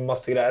å skrive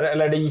masse greier,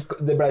 eller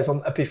det ble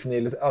sånn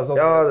epiphany, altså,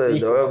 Ja, det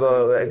var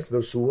bare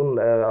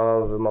eksplosjon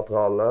av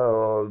materiale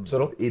og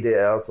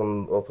ideer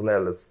og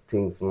fremdeles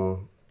ting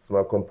som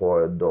jeg kom på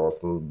da,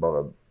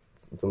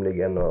 som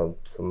ligger inn og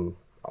som,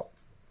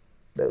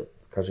 det er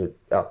kanskje,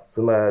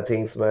 som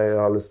ting som jeg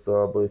har lyst til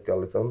å bruke,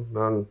 liksom.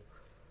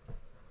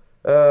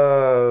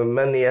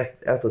 Men i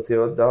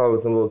ettertid, det har jo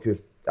liksom vært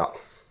kult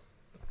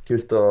jeg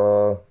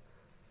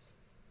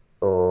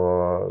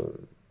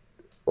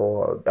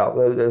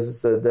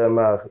synes det er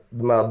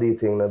mer de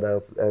tingene der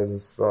jeg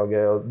synes var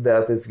gøy, og det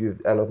at jeg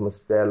skulle ende opp med å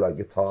spille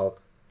gitar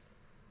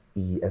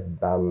i et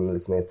band,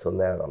 liksom i et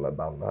turnerende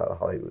band,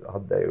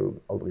 hadde jeg jo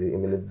aldri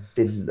i mine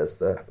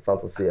villeste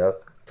fantasier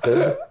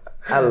trodd,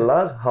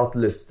 eller hatt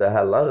lyst til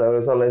heller.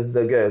 Jeg synes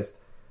det er gøyest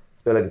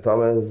spille gitar,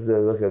 men jeg synes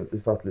det virker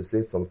ufattelig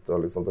slitsomt å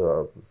liksom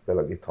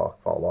spille gitar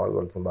hver dag,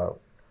 og liksom bare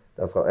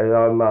derfra. Jeg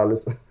har mer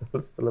lyst til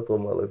å spille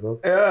trommer, liksom.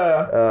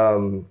 Ja.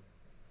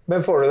 Men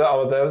får du det av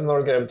og til når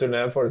du greier på turné,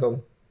 får du sånn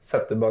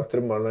sette bak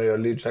trommeren og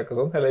gjøre lydsjekk og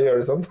sånn, eller gjør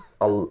du sånn?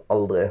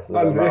 Aldri. Det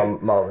er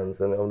Marvin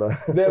sin jobb, det.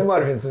 Det er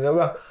Marvin sin jobb,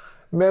 ja.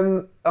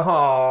 Men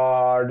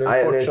har du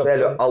fortsatt... Nei, jeg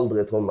spiller jo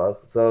aldri trommer.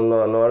 Så nå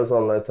er det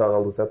sånn, jeg tør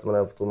aldri sette meg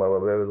ned for trommer.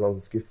 Jeg blir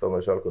sånn skuffet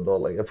meg selv hvor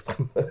dårlig jeg er for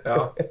trommer. Ja,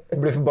 du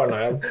blir forbannet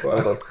igjen.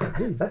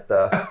 Vet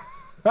jeg.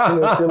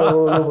 Kunne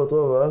gå på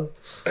trommer.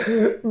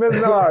 Men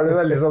så har du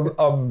veldig sånn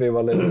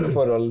ambivalent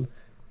forhold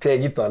til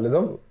gitar,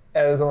 liksom.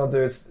 Er det sånn at du...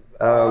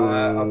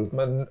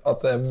 at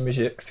det er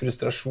mye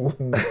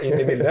frustrasjon inn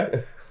i bildet?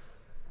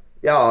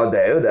 Ja, det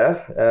er jo det.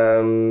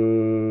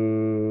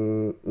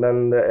 Men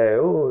det er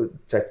jo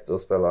kjekt å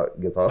spille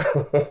gitar.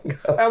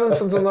 Ja, men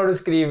sånn når du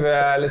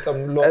skriver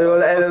liksom låter...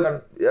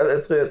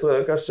 Jeg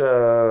tror kanskje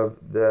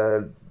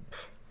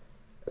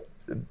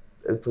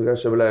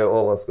jeg ble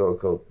overrasket over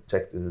hvor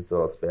kjekt jeg synes det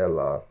var å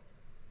spille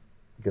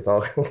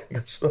gitar.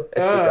 Kanskje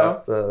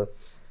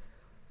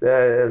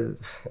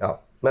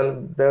men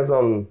det er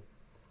sånn,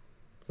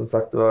 som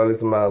sagt, det var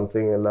liksom mer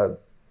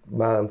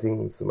en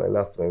ting som jeg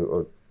lærte meg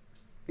å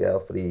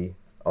gjøre fordi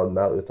jeg hadde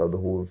mer ut av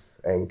behov,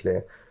 egentlig.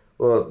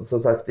 Og som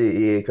sagt,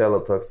 i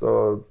Kvelertak så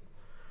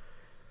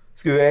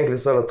skulle jeg egentlig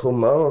spille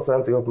trommer, og så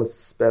endte jeg opp med å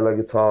spille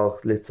gitar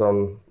litt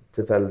sånn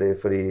tilfeldig,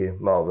 fordi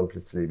Marvin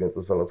plutselig begynte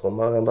å spille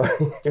trommer en dag.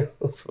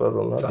 Og så var det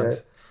sånn,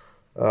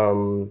 ok.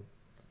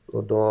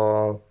 Og da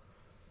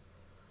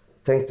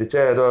tenkte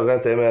ikke, da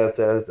regnet jeg med at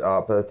på et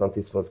eller annet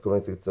tidspunkt så kom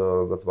jeg sikkert til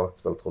å gå tilbake til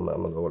å spille trommer,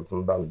 men da var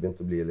liksom bandet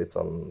begynte å bli litt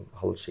sånn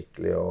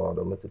halvskikkelig, og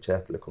da måtte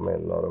Kjetil komme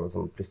inn, og det var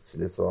sånn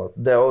plutselig så...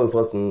 Det er også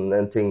forresten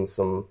en ting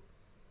som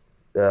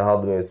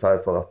hadde mye å si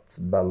for at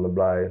bandet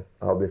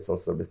har blitt sånn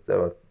som det har blitt.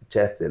 Det var at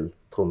Kjetil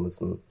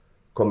Trommesen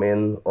kom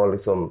inn, og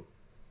liksom...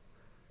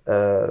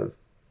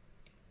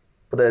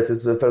 på det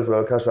tidspunktet følte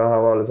jeg kanskje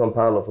han var litt sånn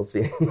perler for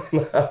svin.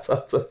 Det var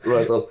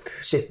sånn,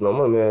 shit, nå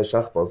må vi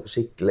skjerpe oss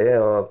skikkelig,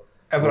 og...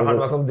 For han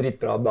var sånn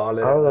dritbra da,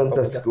 eller? Han var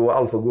dødsgod,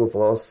 alt for god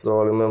for oss,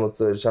 og vi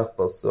måtte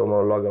skjerpe oss, og må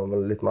lage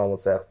litt mer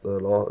avansert,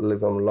 og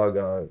liksom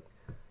lage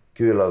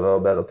kulere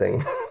og bedre ting.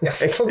 Ja,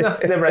 sånn, ja.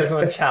 Så det ble liksom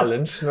en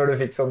challenge når du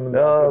fikk sånn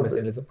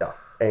trommesin, liksom? Ja,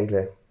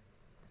 egentlig.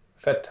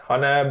 Fett.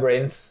 Han er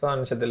brains,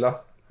 han Kjetil da?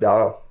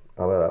 Ja,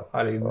 han er det.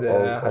 Herregud, det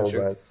er helt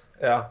sjukt.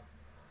 Ja.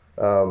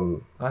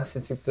 Jeg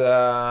synes ikke...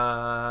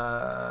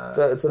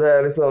 Så det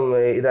er liksom,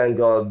 i den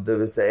grad,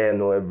 hvis det er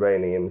noe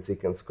brainy i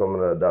musikken, så kommer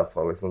det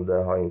derfra, liksom, det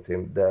har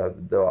ingenting, det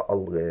var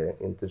aldri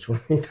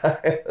intensjonen i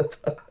det.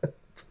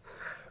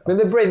 Men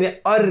det brainy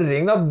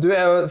arring da, du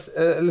er jo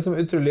liksom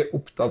utrolig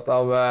opptatt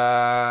av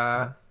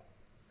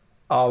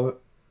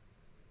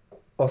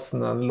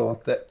hvordan en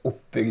låt er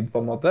oppbygd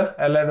på en måte,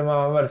 eller det må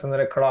være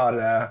sånne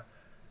klare,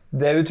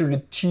 det er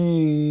utrolig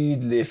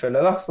tydelig, føler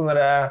jeg da, sånne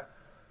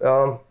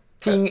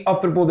ting,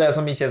 apropos det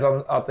som ikke er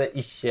sånn, at det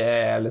ikke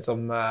er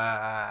liksom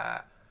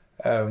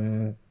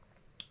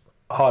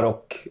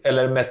hardrock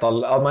eller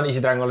metal, at man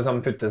ikke trenger å liksom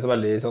putte så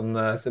veldig i sånn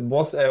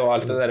bås, er jo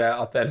alt det der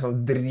at det er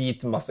sånn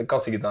dritmasse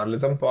kassegitar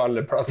liksom, på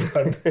alle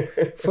plasser.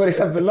 For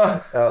eksempel da,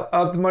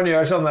 at man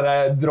gjør sånne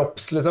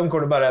drops liksom,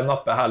 hvor du bare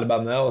napper hele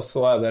bandet, og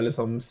så er det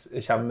liksom,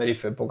 kommer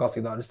riffet på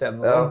kassegitar i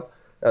stedet.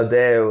 Ja,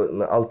 det er jo,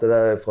 alt det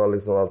der fra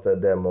liksom alt det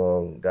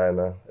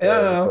demo-greiene,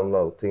 liksom,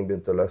 når ting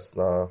begynte å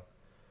løsne.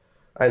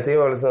 En ting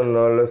var liksom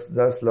å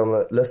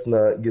løsne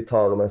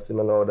gitarmessig,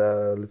 men nå det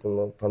liksom,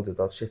 fant ut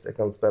at shit, jeg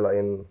kan spille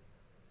inn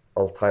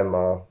alt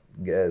hjemme,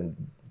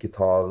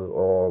 gitar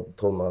og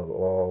trommer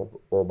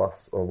og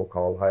bass og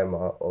vokal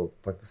hjemme, og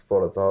faktisk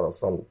få det til å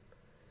høres sånn,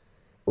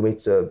 om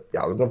ikke,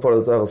 du kan få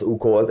det til å høres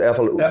ok, i hvert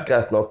fall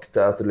greit nok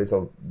til at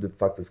du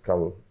faktisk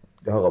kan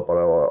høre på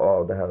det,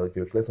 og det her er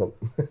kult, liksom.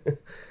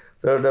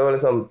 Så det var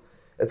liksom,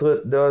 jeg tror,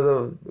 det var så,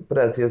 på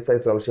den tiden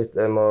tenkte jeg sånn, shit,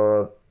 jeg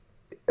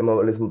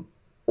må liksom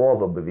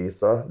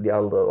overbevise de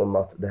andre om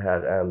at det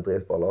her er en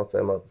dritbra låt, så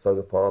jeg må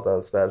sørge for at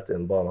den spilte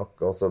inn bra nok,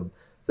 og så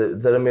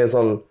det er mye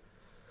sånn,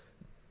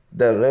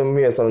 det er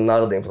mye sånn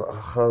nerding,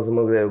 så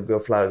må det gå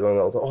flere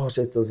ganger, og så,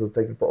 shit, og så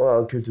tenker du på,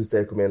 kult hvis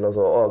det kom inn, og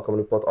så kommer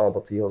du på et annet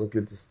parti, og så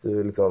kult hvis du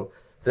liksom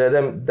Så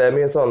det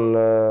mye sånn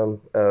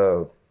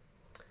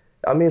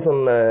mye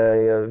sånn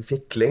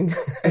fikling.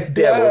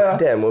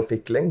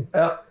 Demofikling.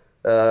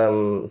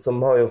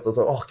 Som har gjort det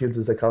sånn, kult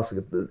å se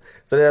kassegitar.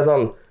 Så det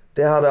sånn,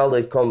 det hadde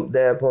aldri kommet,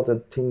 det på en måte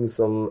en ting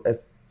som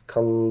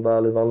kan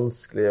være litt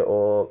vanskelig å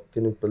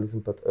finne ut på,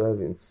 liksom, på et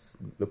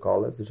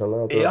øvingslokale, hvis du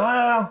skjønner?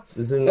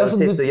 Hvis du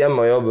sitter hjemme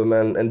og jobber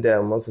med en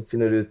demo, så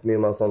finner du ut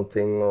mye mer sånne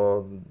ting, og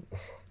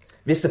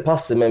hvis det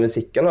passer med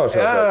musikken da,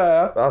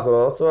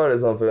 akkurat så var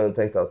det sånn, for jeg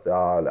tenkte at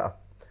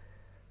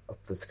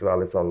det skulle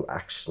være litt sånn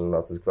action,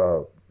 at det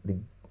skulle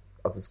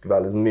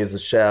være litt mye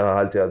som skjer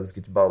hele tiden, at det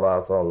skulle ikke bare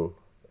være sånn,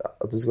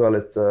 at det skulle være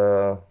litt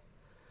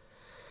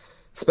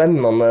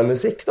spennende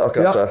musikk da,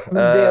 kanskje. Ja,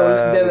 men det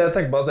er det jeg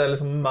tenker på, at det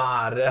liksom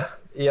mer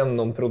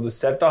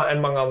gjennomprodusert da,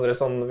 enn mange andre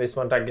sånn, hvis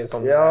man tenker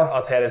sånn,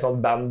 at her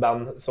sånn band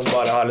som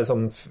bare har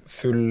liksom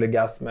full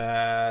gass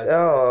med...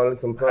 Ja,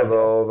 liksom prøve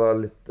å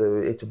være litt,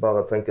 ikke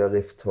bare tenke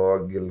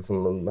rifftog,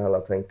 liksom, men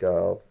heller tenke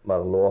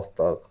mer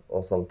låter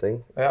og sånne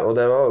ting. Og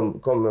det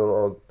kom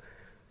jo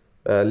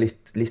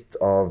litt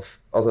av,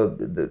 altså,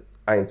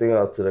 en ting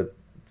at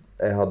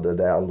jeg hadde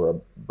det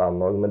andre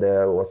band også, men det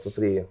jo også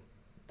fordi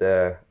det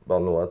var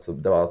noe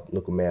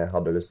vi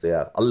hadde lyst til å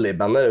gjøre. Alle i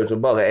bandet, det jo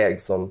ikke bare jeg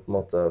som på en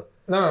måte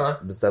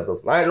bestemte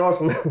oss. Nei, nå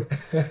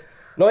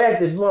gikk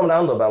det ikke så bra med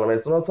det andre bandet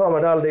mitt, så nå tar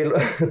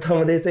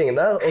vi de tingene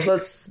der, og så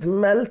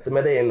smelter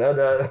vi det inn. Det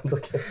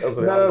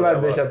er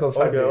veldig kjent sånn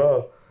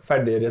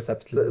ferdig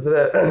resept. Så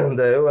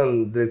det jo en,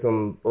 liksom,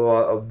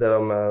 og det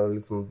der med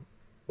liksom,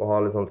 å ha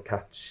litt sånn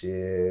catchy,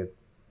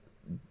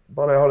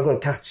 bare å ha litt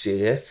sånn catchy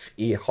riff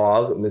i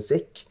hard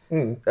musikk.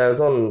 Det jo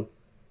sånn,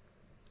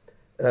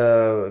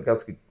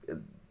 ganske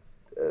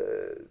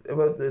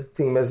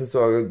ting jeg synes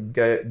var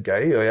gøy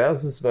å gjøre, jeg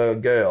synes det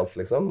var gøy alt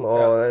liksom,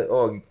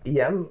 og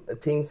igjen,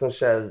 ting som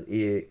skjer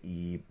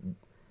i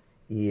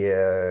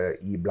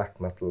black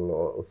metal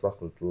og svart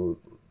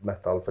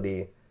metal,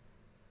 fordi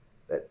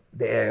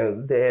det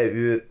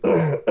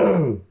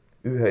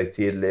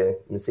uhøytidelig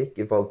musikk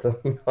i forhold til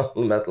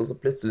metal, så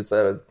plutselig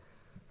så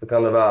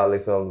kan det være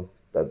liksom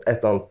et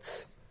eller annet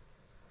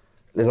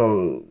liksom,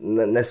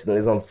 nesten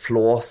litt sånn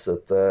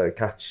flåsete,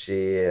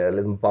 catchy,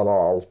 litt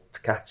banalt,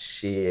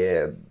 catchy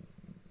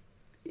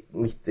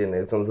midt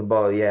inni, sånn, så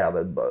bare gjør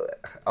det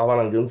av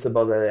en grunn så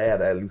bare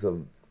det liksom.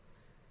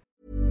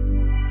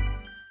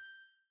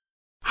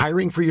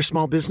 Hiring for your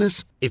small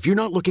business? If you're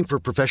not looking for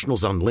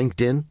professionals on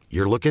LinkedIn,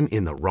 you're looking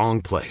in the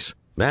wrong place.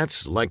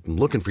 That's like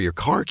looking for your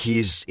car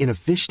keys in a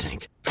fish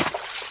tank.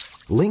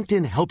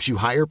 LinkedIn helps you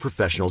hire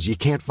professionals you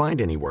can't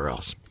find anywhere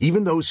else,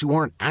 even those who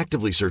aren't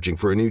actively searching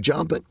for a new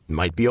job but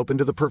might be open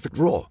to the perfect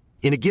role.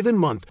 In a given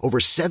month, over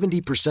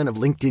 70% of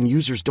LinkedIn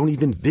users don't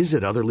even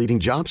visit other leading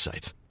job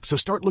sites. So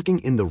start looking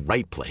in the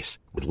right place.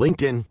 With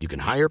LinkedIn, you can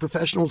hire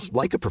professionals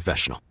like a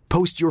professional.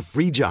 Post your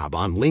free job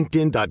on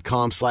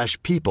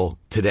linkedin.com/people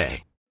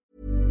today.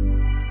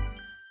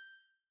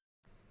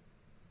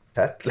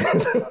 Fett,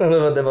 liksom.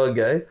 Det var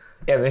gøy.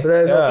 Enig. Så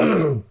det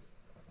sånn,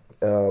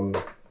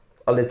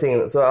 alle de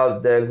tingene, så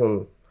det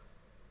liksom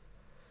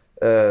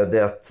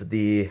det at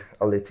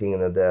alle de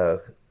tingene der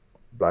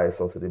ble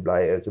sånn som de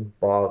ble, jo ikke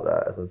bare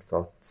et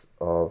resultat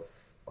av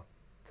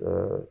at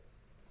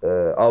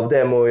av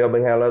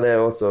demojobbing heller, det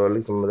også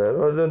liksom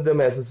det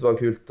vi synes var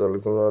kult, og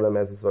liksom, det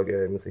vi synes var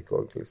gøy i musikk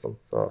også, liksom.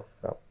 Så,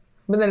 ja.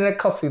 Men den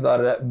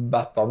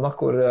kassegitar-battene,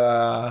 hvor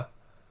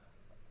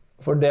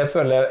for det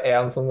føler jeg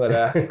en sånn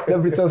der, det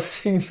har blitt sånn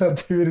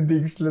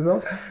signaturdigs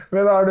liksom,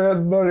 men har du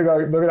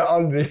noen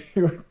aldri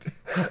gjort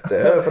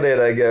det jo fordi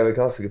det gøy med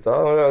kassegitar,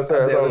 og det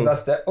er det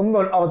beste, og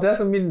av og til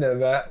så minner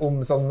det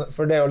om sånn,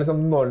 for det jo liksom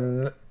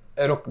noen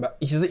rockeband,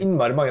 ikke så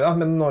innmari mange da,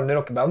 men noen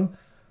rockeband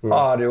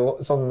har jo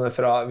sånn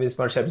fra, hvis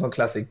man ser på sånn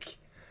classic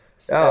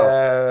så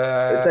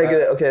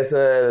tenker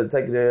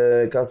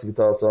du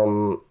kassegitar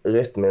som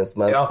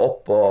rytmeinstrument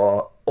oppå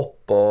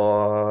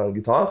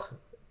gitar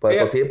på et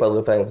parti, på et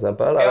refreng for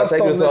eksempel, eller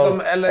tenker du sånn,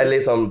 en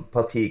litt sånn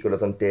parti hvor det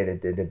er sånn for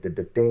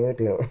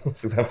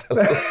eksempel,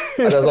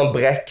 eller sånn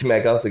brekk med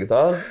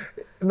kassegitar.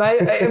 Nei,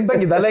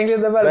 begge deler egentlig,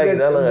 det er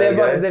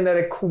bare den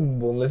der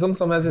komboen liksom,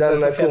 som jeg synes den er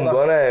så fint.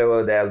 Komboen er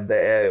jo, det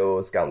er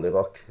jo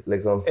Scandi-rock,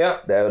 liksom.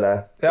 Det er jo det.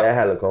 Det er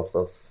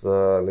Helicopters,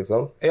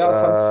 liksom.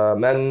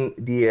 Men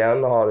de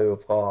igjen har det jo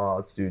fra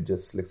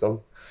Studios,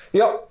 liksom.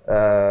 Ja,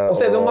 og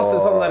så er det jo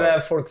masse sånne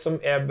folk som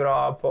er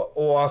bra på,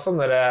 og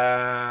sånne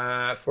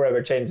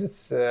Forever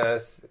Changes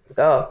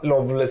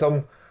Love,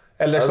 liksom.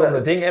 Eller sånne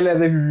ting, eller er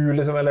det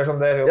liksom, eller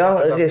sånn det jo. Ja,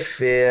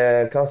 riff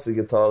i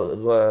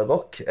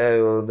kassegitar-rock er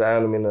jo det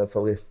en av mine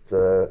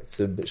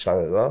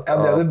favoritt-subgenre. Ja,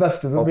 det er det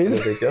beste som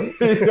finnes.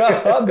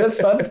 Ja, det er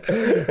sant.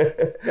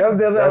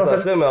 Dette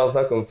tror jeg vi har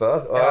snakket om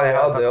før, og jeg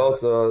hadde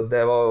også,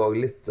 det var jo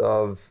litt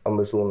av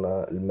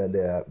ambisjoner med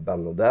det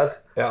bandet der,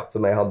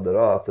 som jeg hadde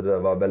da, at det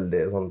var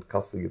veldig sånn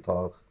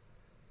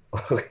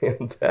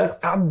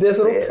kassegitar-orientert. Ja, det er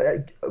så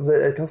rått.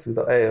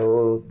 Kassegitar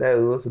det er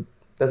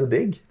så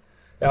digg.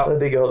 Det er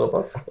digg å høre på.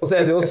 Og så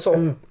er det jo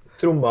som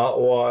trommer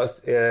og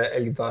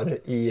elgitar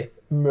i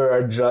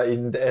merget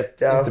inn et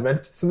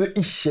instrument, så du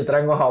ikke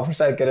trenger å ha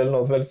forsterker eller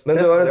noe som helst.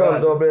 Men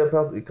da blir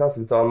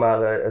kassegitar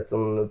mer et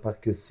sånn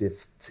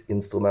perkussivt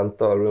instrument,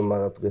 da, eller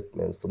mer et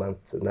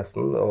rytmeinstrument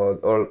nesten,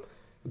 og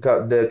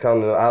det kan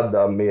jo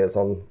adde mye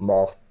sånn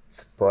mat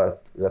på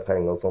et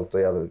refreng og sånt,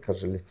 og gjøre det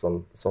kanskje litt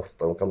sånn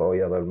softere, og kan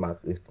også gjøre det mer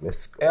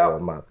rytmisk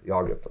og mer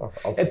jaget.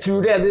 Jeg tror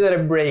det de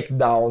der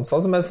breakdowns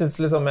som jeg synes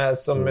liksom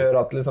som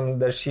gjør at liksom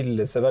det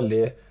skiller seg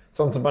veldig,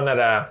 sånn som på den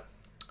der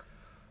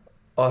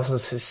så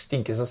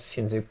stinker så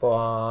sinnssykt på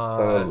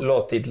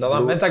låttitler da.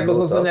 Men tenk på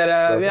sånn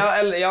der,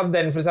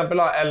 den for eksempel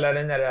da, eller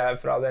den der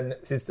fra den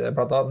siste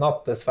plata,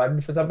 Nattesverd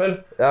for eksempel.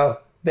 Ja.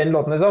 Den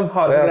låten liksom,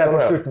 har det på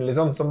slutten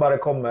liksom, som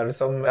bare kommer,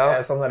 som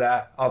sånn der,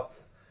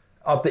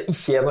 at det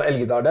ikke noe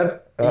elgitar der,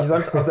 ikke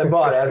sant? At det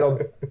bare sånn,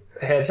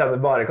 her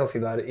kommer bare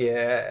kassgitar i...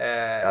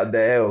 Ja,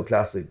 det jo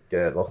classic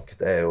rock,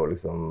 det jo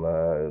liksom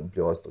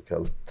Blue Oyster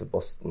Cult,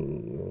 Boston,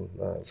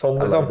 sånn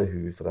liksom. Eller The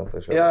Who for den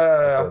seg selv. Ja.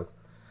 Altså,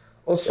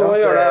 og så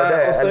gjør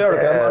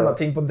det en annen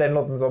ting på den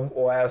låten som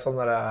også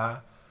sånn der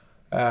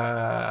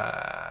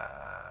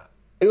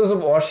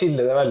som også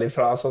skiller det veldig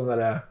fra sånn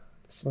der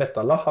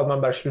metal da, at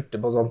man bare slutter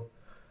på sånn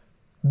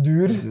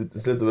dur.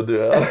 Slutter på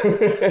dur, ja.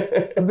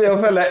 Det å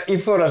føle i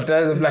forhold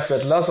til black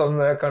metal da, sånn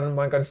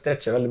man kan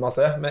stretche veldig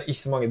masse, men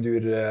ikke så mange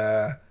dur.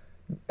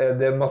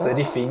 Det masse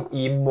riffing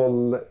i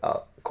moll. Ja,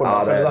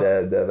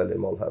 det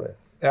veldig moll-heavy.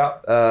 Ja,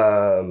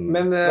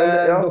 men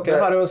dere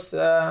har jo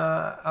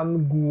en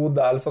god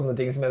del sånne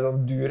ting som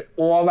sånn dur,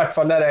 og i hvert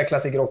fall det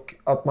classic rock,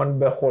 at man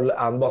beholder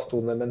en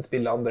basstone, men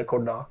spiller andre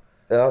korder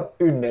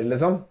under,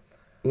 liksom.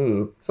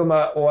 Som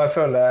og jeg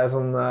føler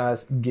sånn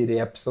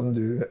grep som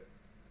du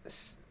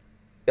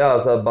ja,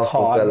 altså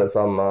bassen spiller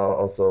sammen,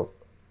 og så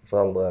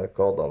forandrer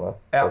kordene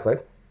på seg.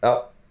 Ja,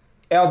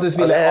 at du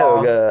spiller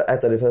jo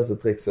et av de første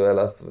triksene jeg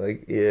lærte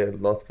meg i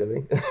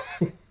låtskriving.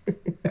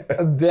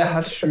 Det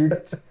helt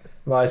sjukt.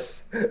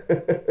 Nice.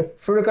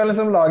 For du kan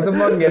liksom lage så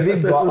mange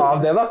vibber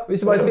av det da.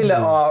 Hvis du bare spiller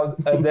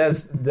det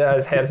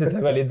her synes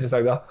jeg veldig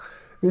interessant da.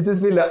 Hvis du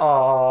spiller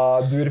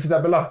A-dur for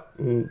eksempel da,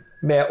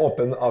 med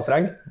åpen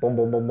A-streng, bom,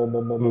 bom, bom, bom,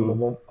 bom, bom,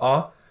 bom,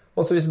 A,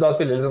 og så hvis du da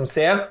spiller liksom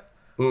C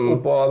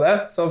oppå det,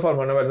 så får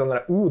man jo veldig sånn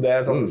der, det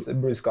sånn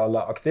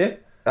blueskala-aktig.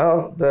 Ja,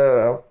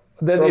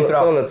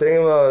 sånne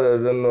ting var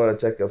noe av det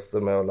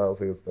kjekkeste med å lære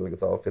seg å spille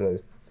gitar og finne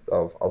ut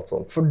av alt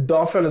sånt. For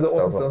da føler du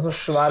åpnet seg en så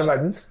svær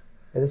verden.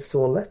 Det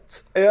så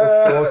lett? Og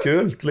så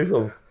kult,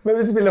 liksom. Men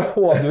hvis du spiller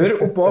H-dur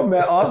oppå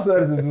med A, så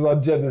høres det ut som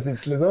sånn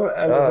Genesis, liksom.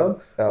 Eller sånn.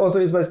 Og så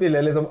hvis man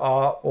spiller liksom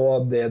A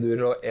og D-dur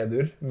og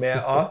E-dur med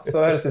A, så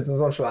høres det ut som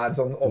sånn svær,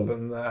 sånn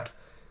åpen,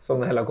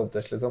 sånn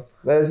helikopters, liksom.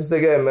 Men jeg synes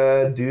det gøy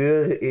med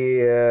dur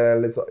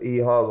i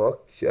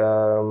hardrock,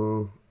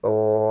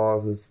 og jeg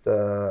synes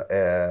det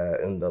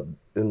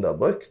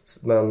underbrukt,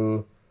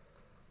 men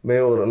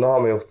nå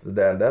har vi gjort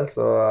det en del,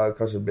 så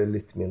kanskje det blir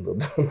litt mindre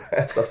dum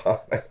etterfra.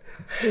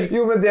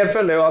 Jo, men det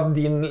føler jo at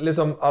din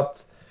liksom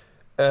at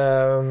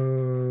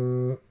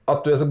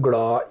du så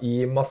glad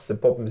i masse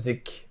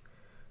popmusikk,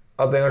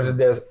 at det kanskje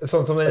det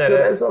sånn som den der... Jeg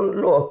tror det sånn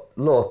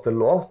låt til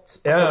låt.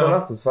 På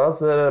Nattesverd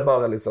så det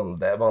bare liksom,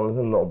 det bare en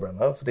liksom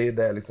no-brainer, fordi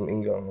det liksom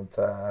inngangen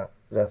til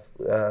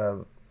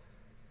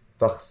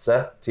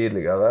verset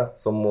tidligere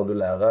som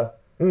modulerer.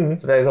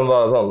 Så det liksom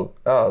bare sånn,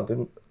 du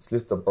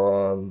slutter på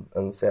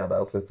en C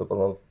der, slutter på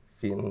en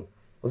fin...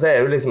 Og så det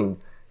jo liksom...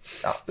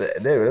 Ja,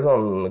 det jo litt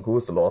sånn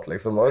koselåt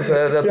liksom så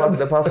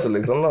det passer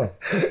liksom da.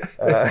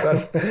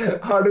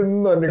 Har du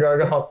noen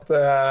gang hatt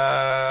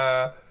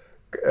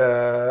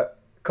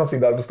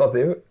kassgitar på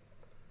stativ?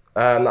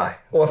 Nei.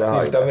 Og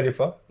stilt dem med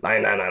riffa? Nei,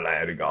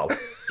 du gal.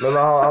 Men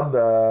jeg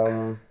hadde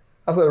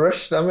altså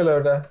Rush, dem vil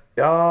gjøre det?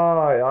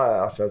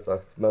 Ja,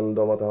 selvsagt. Men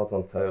da måtte jeg ha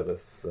sånn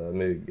Taurus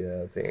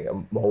Moog-ting.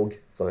 Moog,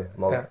 sorry.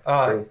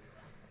 Moog-ting.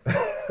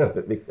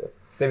 Viktig.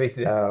 Det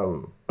viktig.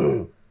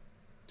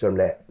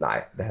 Nei,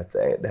 det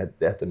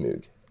heter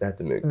Moog.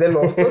 Det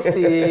lov til å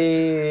si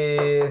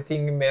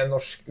ting med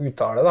norsk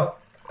uttale, da.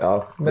 Ja,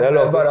 det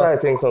lov til å si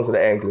ting sånn som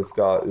det egentlig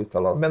skal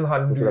uttales. Men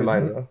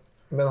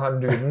han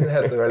duden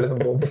heter vel liksom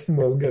Bob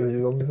Moog, er det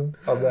ikke sånn, liksom?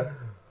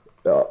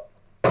 Ja.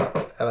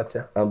 Jeg vet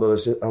ikke. Han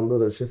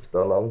burde skifte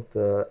navn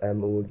til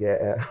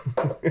M-O-G-E.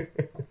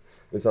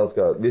 hvis han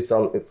skal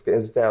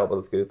insistere på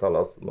at det skal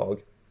uttales Moog.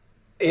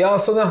 Ja,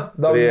 sånn ja.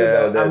 Da fordi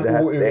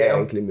M-O-U-G. Det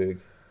egentlig Moog.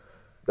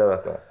 Det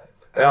vet jeg.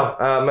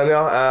 Men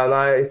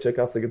nei, ikke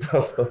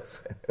kassegitar for å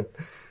se.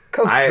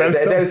 Nei,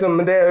 det liksom,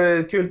 men det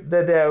jo kult,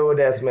 det jo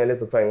det som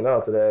litt av poenget da,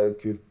 at det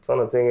kult.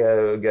 Sånne ting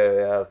jo gøy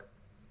å gjøre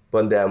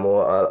på en demo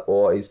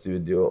og i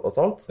studio og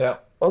sånt.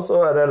 Og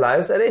så det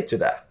live, så det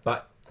ikke det. Nei.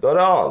 Da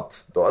det annet.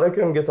 Da det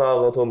kun gitar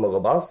og trommer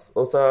og bass,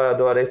 og så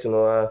da det ikke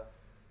noe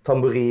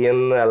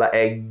tamburin eller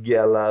egg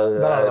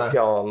eller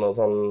piano,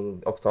 sånn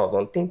oktav,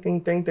 sånn ting,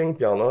 ting, ting, ting,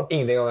 piano.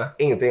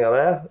 Ingenting av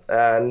det.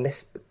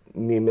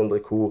 Mye mindre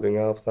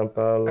koringer, for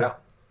eksempel.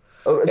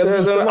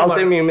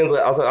 Alltid mye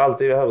mindre, altså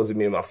alltid høres jo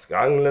mye mer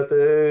skranglete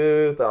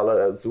ut,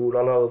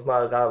 solene høres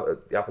mer ræv,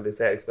 i hvert fall de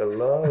ser jeg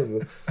spiller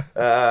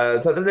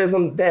så det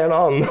liksom, det en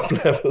annen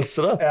opplevelse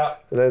da.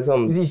 Så det liksom,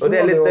 og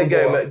det litt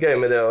gøy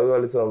med det å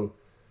liksom,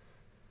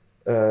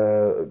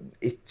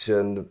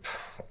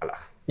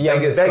 Ikke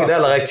eller, begge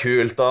deler er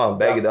kult da.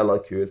 Begge deler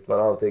er kult, men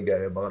av og til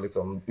gøy bare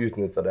liksom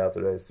utnytte det at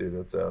du er i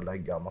studio til å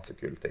legge masse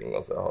kule ting,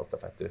 og så høres det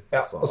fett ut. Ja,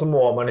 og så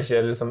må man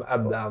ikke liksom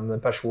adde en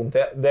person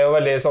til. Det er jo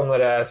veldig sånn når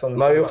det er sånn...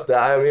 Vi har gjort det,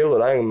 jeg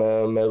gjorde det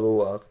med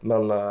Roar,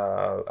 men,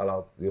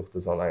 eller gjort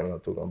det sånn en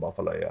eller to ganger bare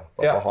for løye,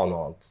 bare for å ha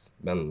noe annet.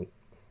 Men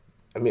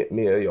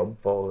mye jobb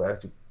for, jeg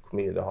vet ikke hvor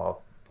mye det har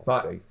for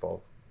seg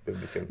for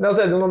publikum. Men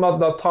altså, er det noe med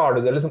at da tar du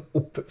det liksom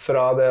opp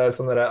fra det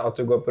sånn at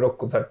du går på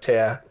rockkonsert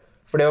til...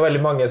 For det er jo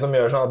veldig mange som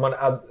gjør sånn at man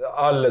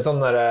alle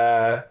sånne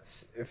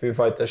Foo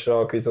Fighters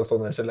og Queens of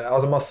Stone Age,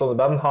 altså masse sånne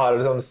band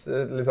har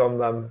liksom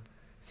de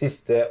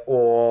siste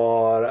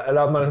år,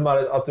 eller at man liksom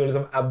har, at du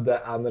liksom adder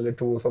en eller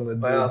to sånne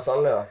dudes. Ja,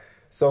 sånn, ja.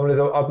 Som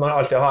liksom, at man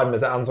alltid har med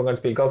seg en som kan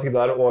spille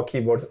kassgitar og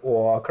keyboards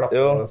og klappe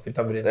og spille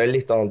tamburin. Det er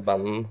litt annet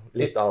band.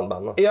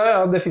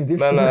 Ja, definitivt.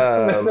 Men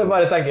det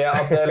bare tenker jeg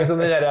at det er liksom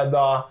det der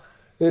da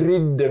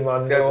rydder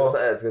man kan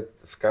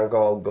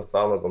godt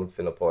være man kommer til å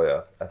finne på å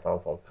gjøre et eller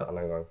annet sånt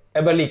en gang.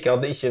 Jeg bare liker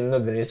at det ikke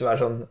nødvendigvis er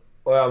sånn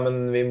men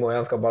vi må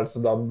gjenskape alt,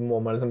 så da må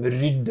man liksom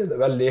rydde det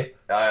veldig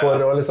for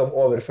å liksom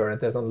overføre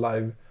det til sånn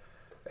live.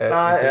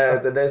 Nei,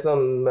 det er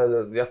sånn, men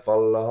i hvert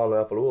fall har vi i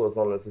hvert fall ordet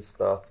sånn det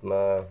siste at vi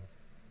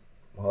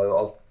har jo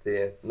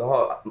alltid, nå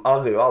har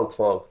Ari jo alt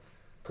for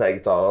 3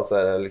 gitarer, så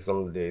er det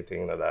liksom de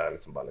tingene der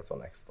liksom bare litt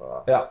sånn ekstra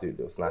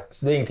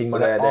studio-snacks. Det er ingenting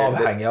man er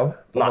avhengig av?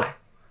 Nei.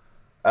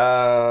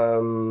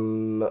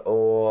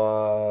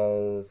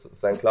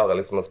 Så en klarer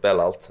liksom å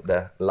spille alt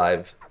det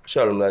live,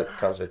 selv om det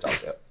kanskje ikke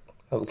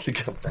alltid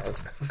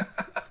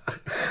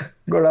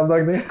Går det an,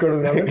 Dagny? Går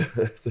det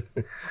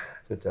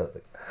bra?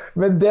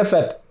 Men det er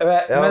fett.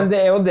 Men det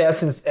er jo det jeg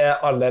synes er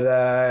aller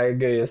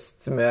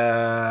gøyest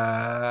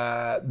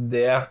med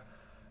det,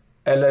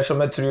 eller som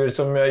jeg tror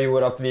som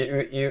gjorde at vi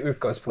i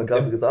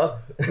utgangspunktet...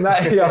 Kassegitar?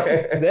 Nei, det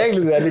er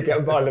egentlig det jeg liker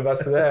aller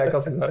best med det,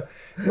 kassegitar.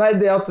 Nei,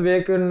 det at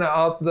vi kunne,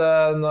 at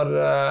når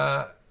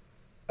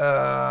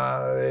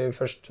vi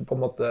først på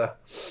en måte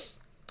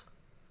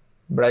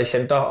ble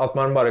kjent da, at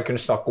man bare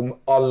kunne snakke om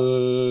all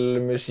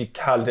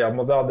musikk hele tiden,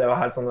 og det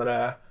var helt sånn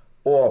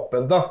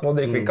åpent da. Nå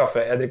drikker vi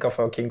kaffe, jeg drikker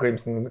kaffe av King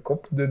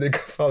Crimson-kopp, du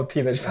drikker kaffe av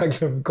Teenage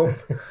Fanclub-kopp,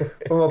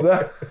 på en måte.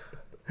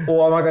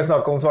 Og man kan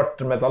snakke om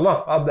svartmetall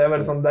da. Ja, det er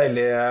veldig sånn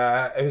deilig.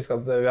 Jeg husker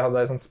at vi hadde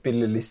en sånn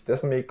spilleliste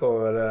som gikk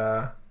over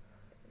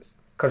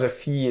kanskje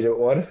 4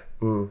 år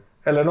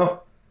eller noe.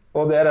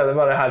 Og der er det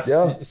bare helt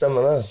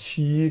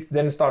sykt.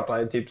 Den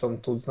startet i typ sånn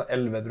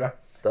 2011, tror jeg.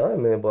 Det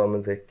er mye bra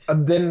musikk.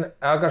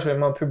 Kanskje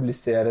vi må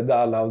publisere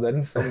deler av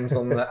den som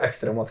sånn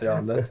ekstra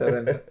materiale til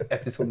den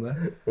episoden.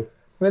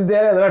 Men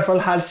der er det i hvert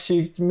fall helt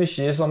sykt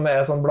mye som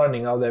er sånn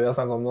blanding av det vi har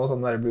snakket om nå,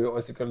 sånn der Blue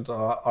Oyster Cult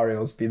og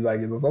REO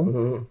Speedwagon og sånn,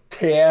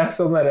 til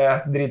sånne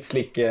der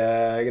dritslikke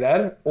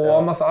greier,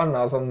 og masse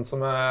annet sånn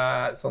som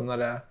er sånn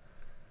der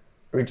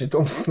Richard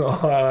Thompson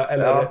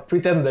eller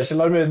Pretenders,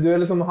 eller du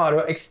liksom har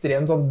jo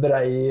ekstremt sånn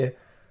brei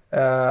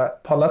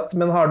palett,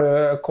 men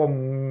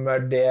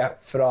kommer det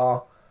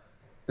fra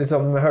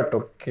liksom,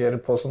 hørte dere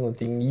på sånne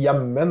ting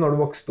hjemme når du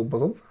vokste opp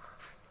og sånn?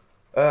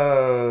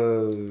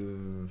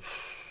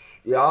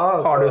 Ja,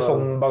 altså, har du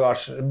sånn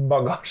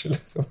bagasje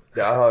liksom?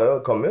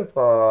 Jeg kommer jo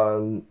fra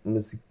en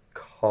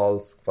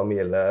musikalsk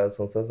familie,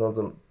 sånn sett,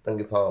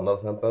 den gitaren der,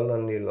 for eksempel,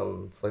 den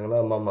nylonstrengen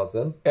der, mamma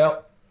sin.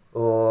 Ja.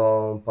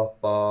 Og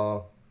pappa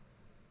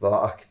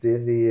var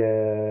aktiv i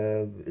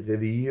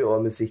revy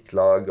og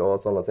musikklag og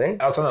sånne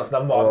ting. Ja, sånn altså,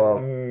 de var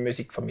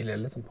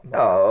musikkfamilie liksom.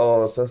 Ja,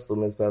 og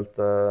søsteren min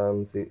spilte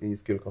i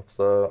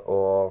skolekorpset,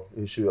 og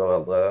hun 20 år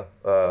eldre,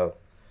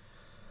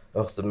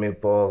 hørte mye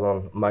på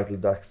sånn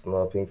Michael Jackson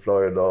og Pink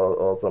Floyd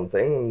og sånne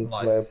ting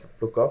som jeg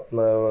plukket opp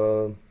når jeg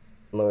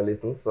var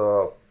liten.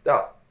 Så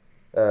ja,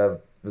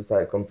 hvis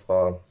jeg kom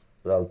fra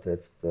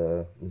relativt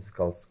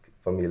musikalsk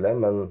familie,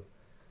 men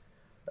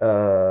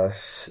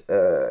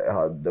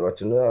det var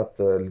ikke noe at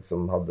jeg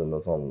liksom hadde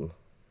noe sånn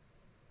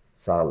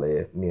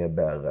særlig mye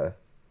bedre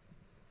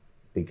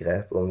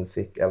begrep om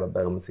musikk, eller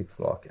bedre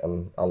musikksmak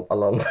enn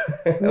alle andre.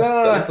 Nei, men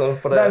det var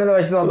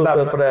ikke sånn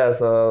på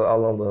det så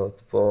alle andre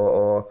hørte på,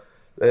 og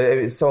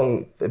jeg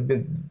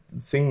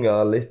synge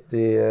litt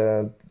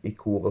i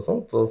kor og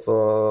sånt, og så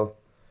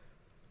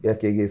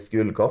gikk jeg i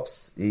skolekorps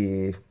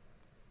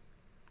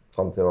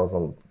frem til jeg var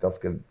sånn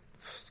ganske,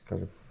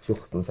 kanskje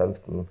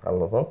 14-15 eller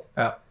noe sånt.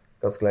 Ja.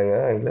 Ganske lenge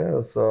egentlig,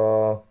 og så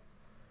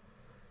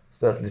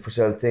spilte litt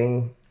forskjellige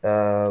ting.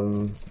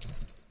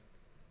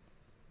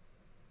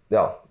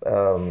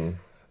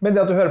 Men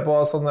det at du hører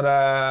på sånne,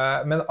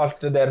 men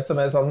alt det der som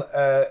er sånn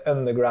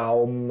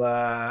underground,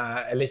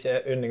 eller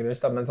ikke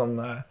undergrunn, men sånn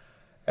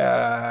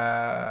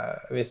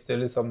hvis du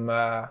liksom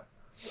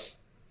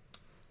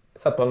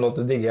setter på en låt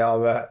du digger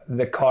av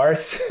The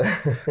Cars,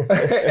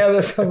 er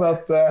det sånn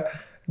at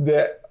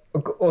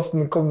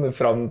hvordan kom du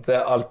frem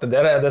til alt det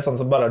der? Er det sånn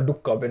som bare har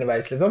dukket opp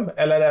underveis liksom?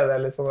 Eller er det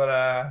litt sånn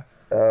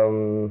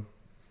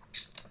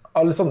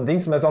alle sånne ting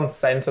som er sånn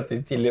sen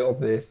 70, tidlig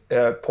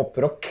 80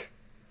 poprock?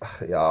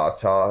 Ja,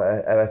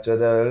 jeg vet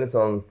ikke, det er litt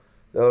sånn,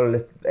 det er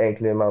litt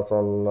egentlig mer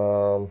sånn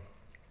hva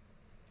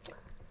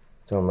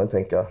må jeg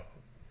tenke?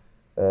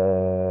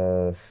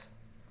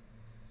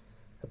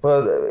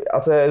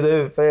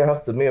 For jeg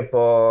hørte mye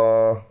på...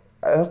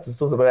 Jeg hørte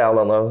stort sett på det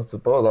Erlend har hørt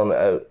på. Sånn,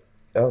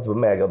 jeg hørte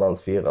på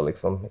Megadance 4,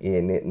 liksom, i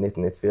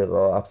 1994,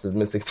 og Absolutt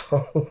Musikk.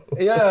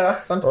 Ja,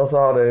 sant. Og så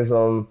har det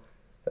liksom...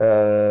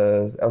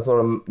 jeg så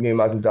det mye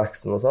Michael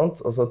Jackson og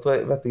sånt, og så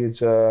vet jeg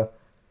ikke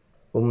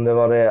om det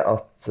var det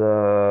at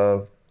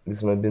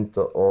liksom jeg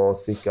begynte å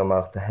stikke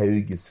mer til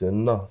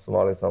Haugesund da, som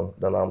var liksom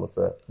den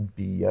nærmeste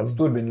byen.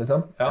 Storbyen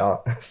liksom? Ja,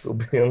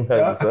 storbyen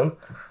Haugesund.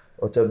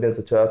 Og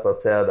begynte å kjøpe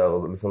et CD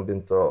og liksom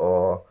begynte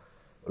å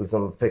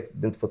liksom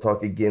begynte å få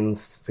tak i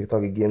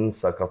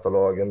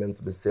Ginsa-katalogen,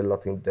 begynte å bestille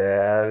ting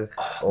der.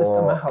 Det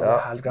stemmer, jeg hadde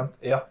helt glemt.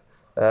 Ja.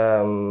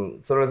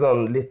 Så det var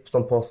sånn, litt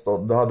sånn poster.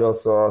 Du hadde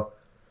også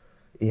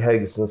i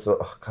Haugesund så,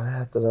 hva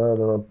heter det?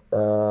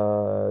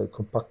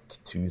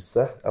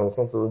 Kompakthuset, eller noe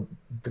sånt, så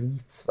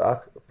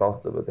dritsvær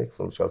platebutikk,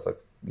 som selvsagt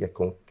gikk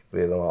konk,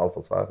 fordi den var alt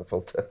for svær i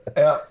forhold til.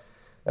 Ja.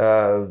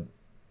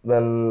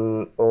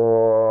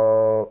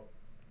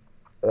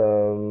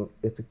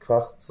 Etter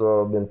hvert så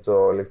begynte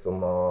jeg liksom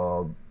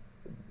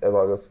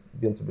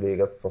begynte å bli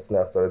ganske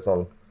fascinert av litt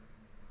sånn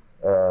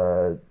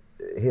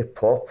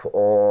hiphop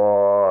og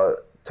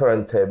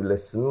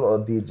turntablism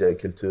og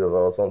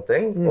DJ-kulturer og sånne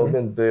ting. Og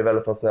begynte å bli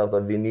veldig fascinert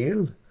av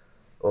vinyl.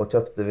 Og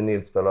kjøpte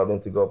vinylspillere,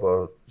 begynte å gå på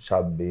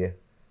Shabby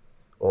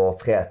og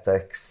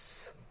Fretex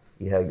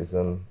i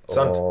Haugesund.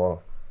 Sant.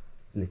 Og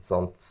litt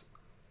sånt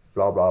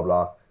bla bla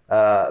bla.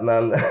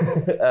 Men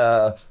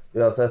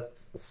uansett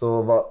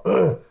så var...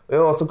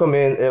 så var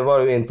det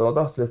jo internett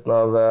da, slutten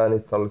av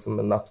 90-tallet liksom,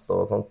 med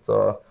Napster og sånt.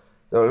 Så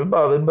det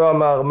var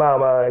bare mer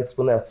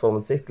eksponert for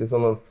musikk.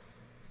 Liksom,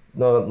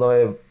 når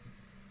jeg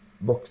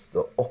vokste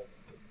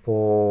opp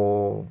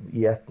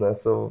i Etne,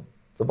 så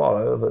var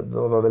det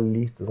var veldig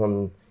lite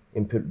sånn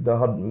impuls.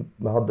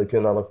 Vi hadde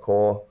kun NRK,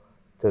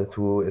 TV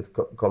 2,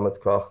 kom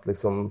etter hvert,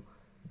 liksom,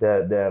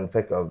 det en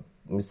fikk av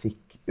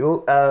musikk.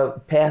 Jo,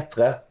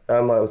 P3,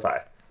 det må jeg jo si.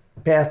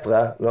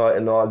 P3,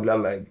 nå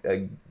glemmer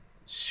jeg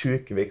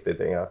syke viktige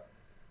ting her.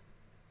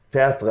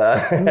 P3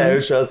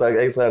 jo selvsagt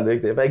ekstremt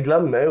viktig, for jeg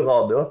glemmer jo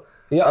radio.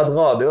 Ja. At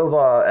radio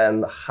var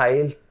en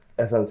helt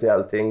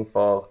essensiell ting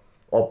for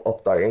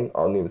oppdaging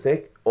av ny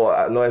musikk. Og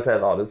når jeg sier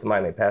radio, så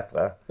mener jeg P3.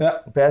 Ja.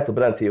 P3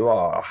 på den tiden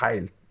var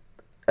helt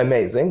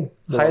amazing.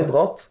 Helt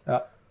rått. Ja.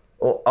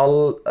 Og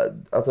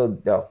altså,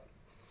 ja.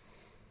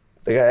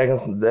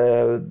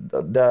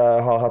 Det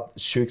har hatt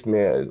sykt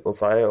mye å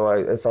si,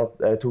 og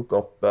jeg tok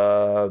opp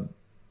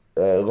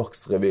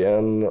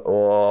Rocksrevyen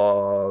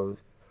og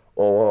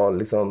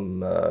liksom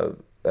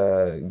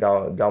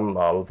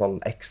gammel sånn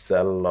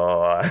Excel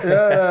og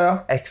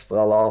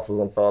ekstra Lars og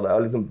sånn før det,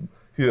 og liksom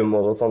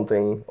humor og sånne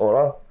ting også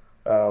da.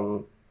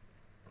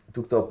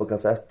 Tok det opp på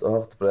kassett og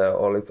hørte på det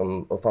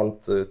og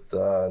fant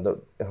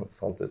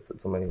ut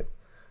som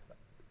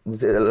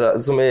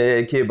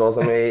i keyboard,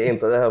 som i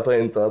internett, det her fra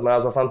internett, men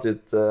altså fant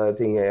ut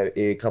ting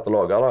i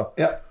kataloger da.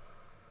 Ja.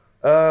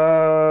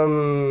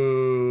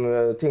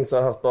 Ting som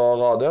jeg har hørt på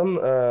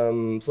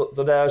radioen, så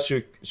det er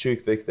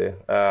sykt viktig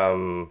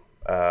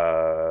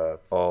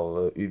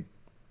for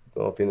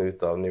å finne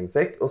ut av ny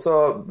musikk. Og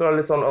så ble det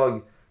litt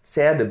sånn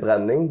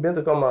CD-brenning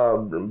begynte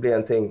å bli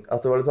en ting.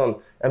 At det var litt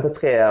sånn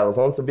MP3-er og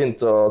sånn, så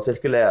begynte å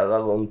sirkulere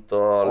rundt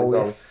og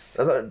liksom,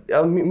 ja,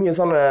 mye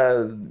sånne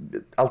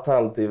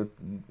alternative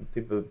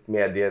type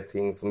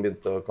medieting som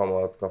begynte å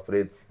komme etter hvert,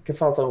 fordi hva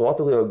faen så råd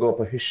til å gå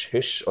på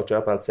hysj og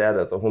kjøpe en CD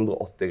til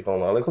 180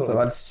 kroner liksom. Kostet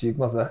vel sykt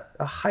masse.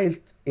 Ja,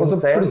 helt insane. Og så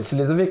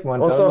plutselig så fikk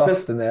man til å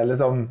laste ned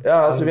liksom. Ja,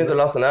 så begynte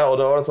å laste ned,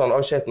 og da var det sånn,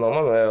 shit, nå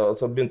var vi, og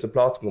så begynte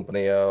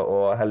platekompaniet,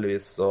 og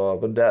heldigvis,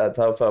 og det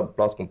her før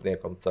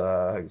platekompaniet kom til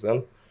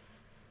Haugesund.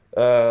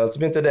 Så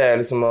begynte det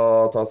liksom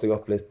å ta seg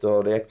opp litt,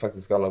 og det gikk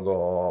faktisk an å gå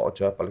og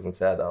kjøpe liksom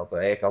CD-er.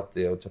 Jeg gikk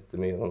alltid og kjøpte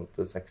mye rundt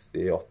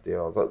 60-80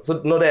 år. Så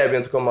når det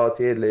begynte å komme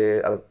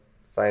tidlig, eller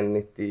sen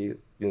 90,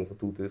 begynnelsen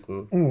av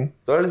 2000,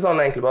 så var det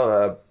liksom egentlig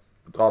bare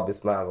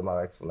gradvis mer og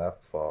mer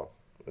eksponert for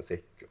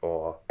musikk,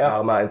 og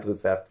mer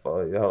interessert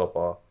for å høre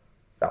på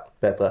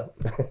P3,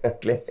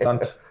 egentlig.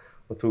 Sant.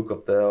 Og tok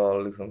opp det,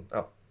 og liksom,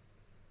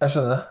 Jeg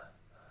skjønner det.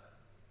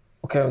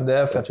 Ok, men det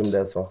er fett. Ikke om det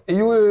er svart.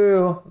 Jo.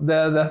 Det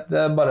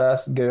er bare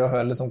gøy å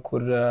høre liksom hvor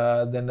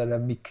den der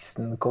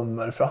miksen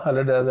kommer fra.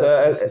 Eller det jeg tror det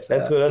er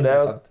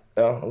interessant.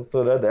 Jeg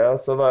tror det er det.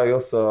 Så var jeg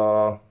også,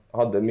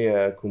 hadde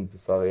mye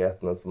kompiser i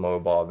Etne som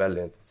var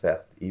veldig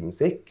interessert i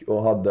musikk,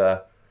 og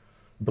hadde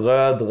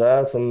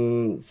brødre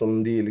som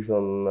de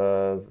liksom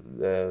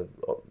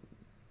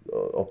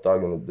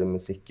oppdaget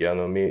musikk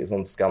gjennom mye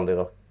sånn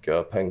skandirock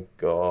og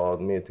punk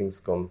og mye ting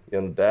som kom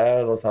gjennom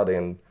der, og så hadde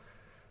jeg en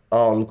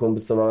annen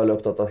kompis som var veldig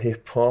opptatt av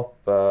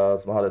hiphop,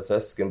 som hadde et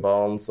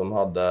søskenbarn, som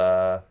hadde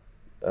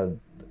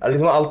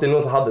liksom alltid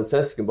noen som hadde et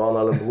søskenbarn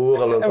eller bror,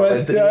 eller noe sånt,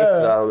 en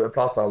dritsvær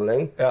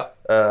platssamling. Ja.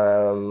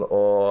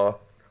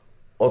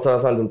 Og så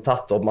hadde jeg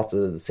tatt opp masse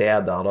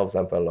CD-er da, for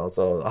eksempel.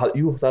 Så hadde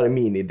jeg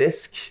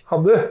minidisk.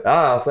 Hadde du?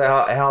 Ja, så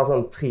jeg har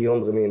sånn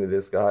 300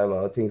 minidisker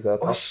hjemme, ting som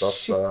jeg har tatt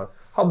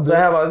opp. Så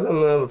jeg var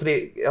liksom,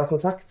 fordi, som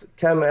sagt,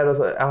 hvem er det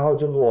så, jeg har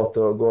ikke råd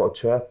til å gå og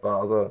kjøpe,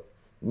 altså,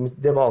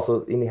 det var så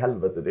inn i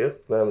helvete dyrt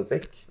med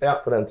musikk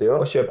på den tiden.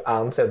 Og kjøp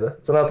en CD.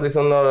 Sånn at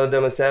liksom når det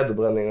med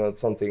CD-brenning og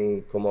sånne ting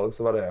kom også,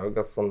 så var det jo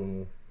ganske sånn,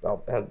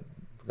 jeg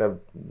drev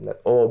ned,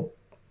 og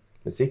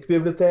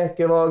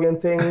musikkbiblioteket var en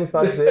ting,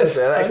 faktisk.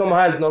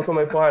 Nå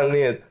kommer jeg på helt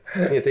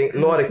nye ting.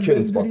 Nå er det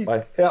kun Spotify.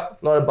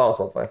 Nå er det bare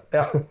Spotify.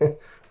 Ja.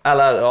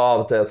 Eller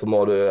av og til så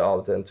må du av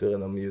og til en tur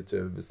innom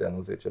YouTube hvis det er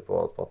noe som ikke er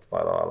på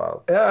Spotify da, eller...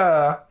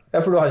 Ja,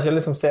 for du har ikke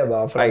liksom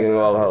CD-er fra... En gang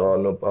var jeg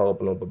hører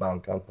på noe på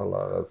Bandcamp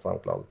eller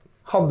SoundCloud.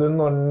 Hadde du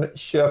noen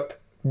kjøp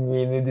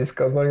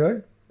minidisker mange gang?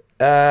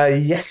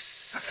 Yes!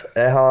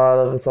 Jeg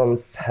har sånn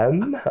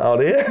 5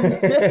 av de.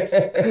 Yes!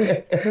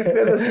 Det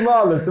er det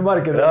smaleste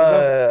markedet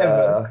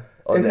ever.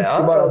 Og jeg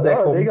husker bare at det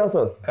kom. Digg,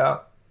 altså. Ja.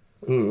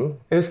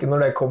 Jeg husker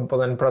når det kom på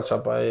den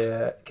platesjappa i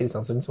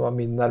Kristiansund, som var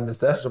min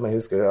nærmeste. Som jeg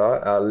husker,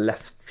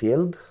 Left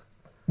Field.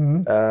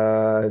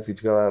 Jeg husker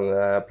ikke hva den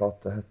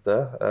plate heter.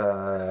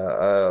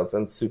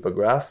 En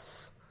Supergrass.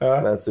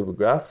 Med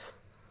Supergrass.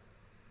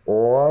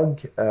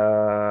 Og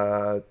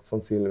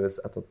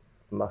sannsynligvis etter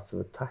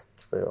Massive Attack,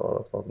 for jeg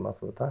har opptatt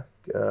Massive Attack.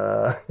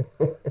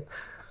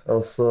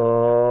 Og så...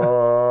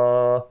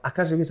 Jeg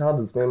kanskje ikke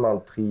hadde så mye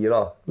med 3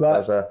 da,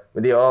 kanskje.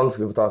 Men de var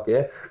vanskelig å få tak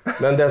i.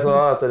 Men det som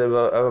var at jeg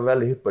var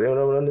veldig hypp på dem,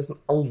 men det var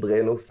liksom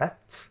aldri noe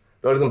fett.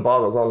 Det var liksom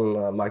bare sånn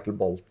Michael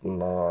Bolton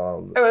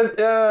og...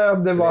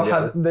 det var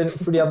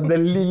fordi at det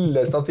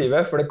lille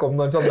stativet, for det kom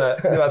noen sånne...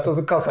 Du vet, sånn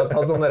som Kassett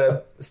hadde sånne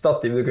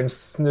stativ du kunne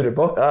snurre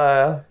på.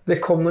 Ja. Det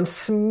kom noen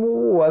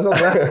små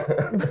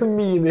sånne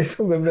mini,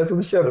 sånne med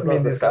sånne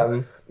kjøpminidisker.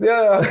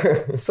 Ja.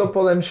 Så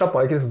på den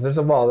sjappa i Kristiansund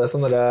så var det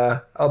sånne...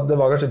 At det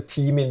var kanskje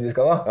 10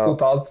 minidisker da,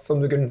 totalt,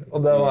 som du kunne...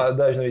 Og det er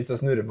jo ikke noe vits å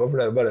snurre på, for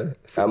det er jo bare...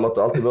 Jeg måtte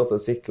alltid gå til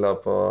å sikle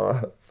på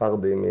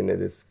ferdig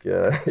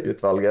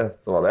minidisk-utvalget.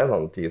 Så var det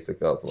sånn 10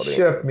 stykker. Så var det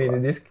kjøp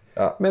minidisk.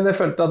 Ja. Men jeg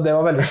følte at det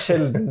var veldig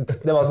sjeldent.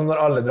 Det var som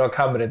når alle drakk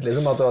Hamret,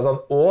 liksom, at det var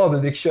sånn, du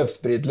drikker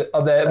kjøpsprit.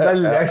 At det er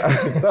veldig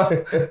eksklusivt da.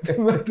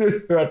 Når du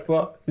hørte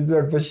på, hvis du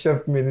hørte på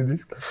kjøp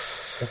minidisk.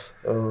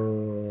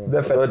 Det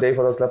er fett. Det er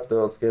for å slippe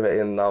å skrive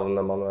inn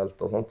navnet manuelt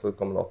og sånt, så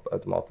kommer det opp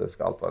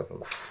automatisk. Alt var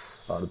liksom,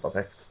 da er det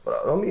perfekt.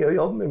 Det var mye å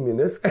jobbe med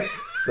minidisk.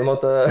 Du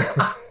måtte...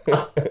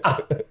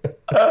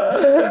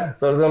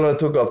 Så når du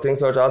tok opp ting,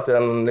 så var det ikke alltid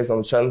en liksom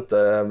skjønt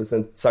hvis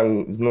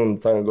noen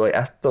sanger går i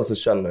etter, så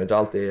skjønner du ikke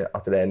alltid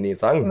at det er en ny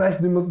sang. Nei,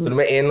 så du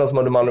må inn, og så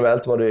må du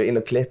manuelt, så må du inn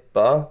og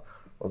klippe,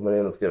 og så må du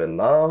inn og skrive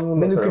navn.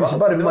 Men du kunne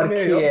ikke bare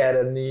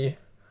markere en ny...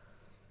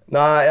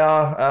 Nei,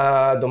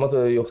 da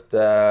måtte du gjort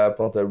det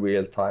på en måte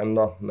real time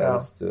da,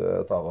 mens du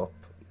tar opp.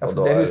 Ja, for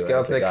det husker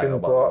jeg at det kun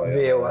på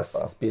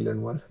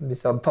VHS-spilleren vår,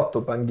 hvis jeg hadde tatt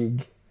opp en gig,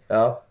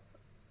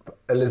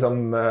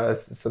 liksom,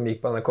 som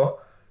gikk på NRK,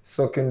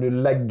 så kunne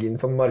du legge inn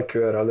sånn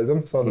markører,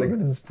 liksom, sånn at jeg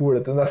kunne spole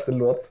til neste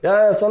låt.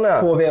 Ja, sånn,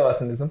 ja. På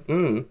VHS-en, liksom.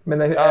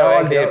 Men jeg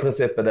egentlig i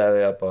prinsippet det vi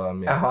gjør på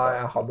minidisk.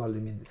 Jeg hadde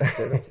aldri minidisk.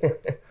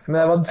 Men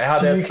jeg var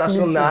sykt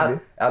misunnelig.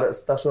 Jeg hadde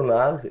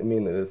stasjonær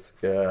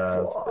minidisk,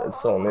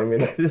 Sony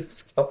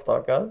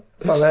minidisk-opptaker.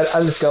 Sånn, jeg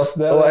elsker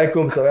det. Og en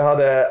kompis vi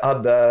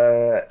hadde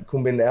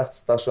kombinert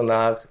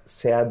stasjonær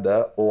CD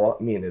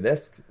og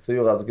minidisk, så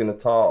gjorde at du kunne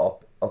ta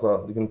opp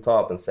du kunne ta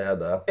opp en CD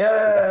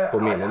rett på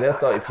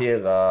minidisk da, i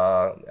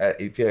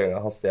 4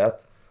 ganger hastighet.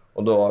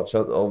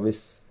 Og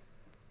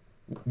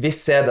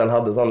hvis CD-en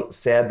hadde sånn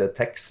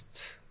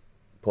CD-tekst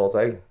på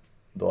seg,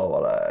 da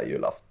var det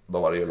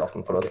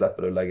julaften, for da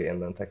slipper du å legge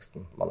inn den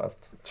teksten manuelt.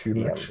 Too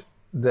much.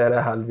 Det er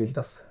helt vilt,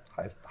 ass.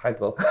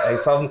 Helt rått. Jeg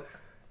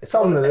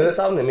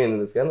savner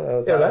minidisken.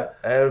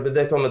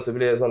 Det kommer til å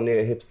bli sånn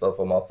nye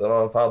hipster-formater. Nå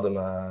er jeg ferdig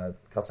med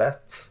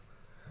kassett.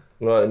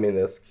 Nå er det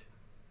minidisk.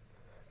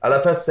 Eller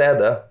først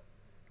CD,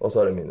 og så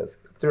er det minidisk.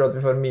 Tror du at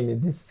vi får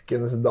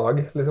minidiskenes dag,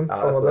 liksom? Ja,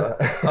 jeg tror det.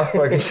 At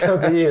folk ikke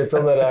kommer til å gi ut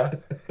sånne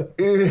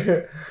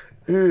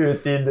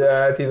uutid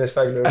Teenage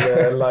Fanclub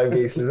live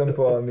gigs, liksom,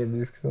 på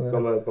minidisk.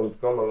 Kommer med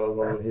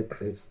sånn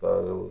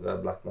hipster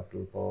black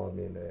metal på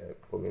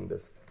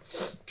minidisk.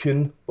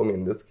 Kun på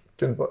minidisk.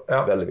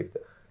 Ja. Veldig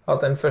viktig.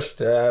 At den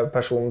første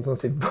personen som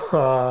sitter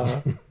på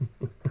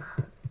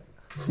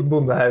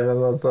bondeheimen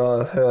og så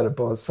hører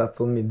på og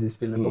setter sånn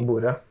midi-spiller på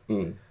bordet.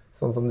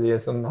 Sånn som de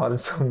som har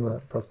en sånn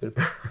plattspill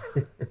på.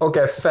 Ok,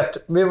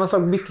 fett. Vi må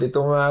snakke bitte litt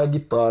om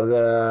gitar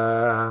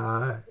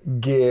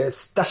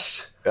G-stæsj.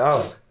 Ja.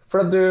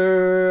 For at du,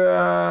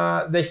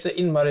 det er ikke så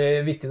innmari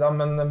viktig da,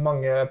 men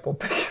mange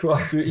påpeker jo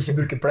at du ikke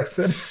bruker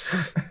plekter.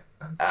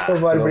 Så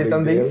bare blitt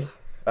en dings.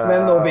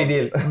 Men no big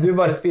deal. Du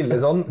bare spiller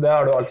sånn, det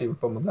har du alltid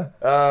gjort på en måte.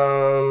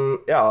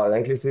 Ja,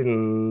 egentlig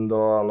siden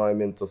da når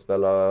jeg begynte å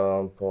spille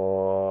på...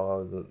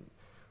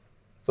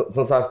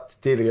 Som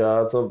sagt,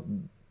 tidligere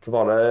så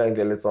var det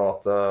egentlig litt sånn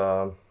at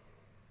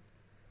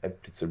jeg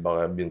plutselig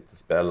bare begynte å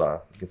spille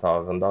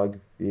gitar en dag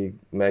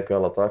med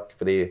Kvelertak,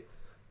 fordi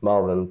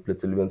Marvin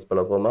plutselig begynte å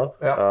spille trommer.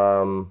 Ja.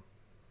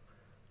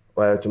 Og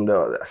jeg vet ikke om det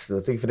var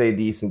sikkert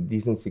fordi de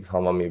synes ikke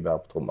han var mye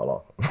bedre på trommer da.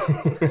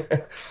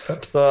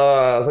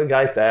 så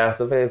greit det,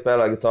 så fikk jeg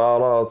spille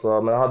gitar da,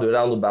 men jeg hadde jo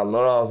det andre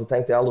bandet da, så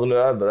tenkte jeg aldri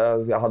noe over det.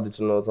 Jeg hadde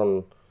ikke noe sånn,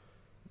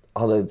 jeg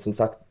hadde som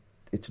sagt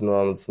ikke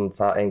noe,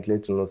 egentlig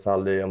ikke noe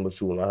særlig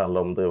ambisjoner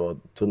heller om å drive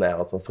og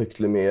turnere så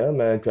fryktelig mye.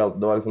 Men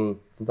det var liksom,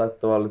 som sagt,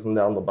 det var liksom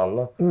de andre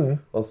bandene.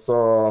 Og så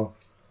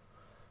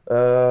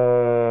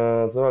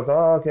var det sånn,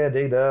 ok,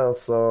 digg det. Og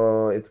så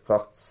etter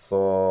hvert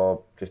så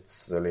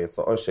plutselig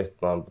så, shit,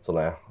 nå er jeg på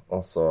turné.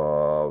 Og så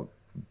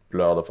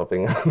blør det for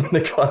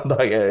fingrene hver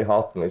dag. Jeg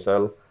hater meg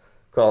selv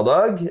hver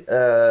dag.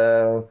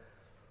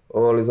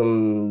 Og liksom,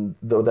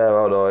 det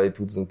var da i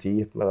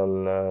 2010 med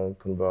den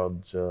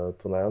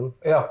Converge-turneen.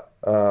 Ja.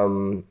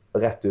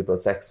 Rett ut på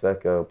 6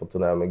 uker på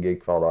turné med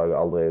gig hver dag.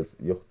 Aldri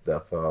gjort det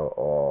før,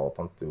 og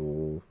fant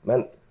jo...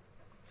 Men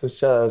så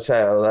skjer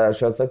det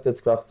selvsagt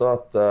etter hvert da,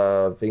 at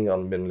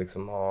fingrene begynner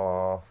liksom å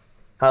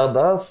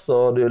herdes,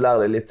 og du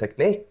lærer deg litt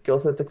teknikk, og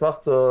så etter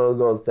hvert så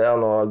går det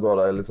til, og går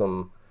det liksom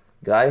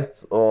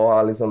greit, og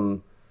har liksom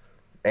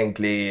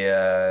egentlig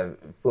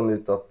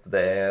funnet ut at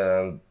det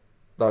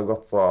har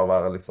gått fra å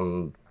være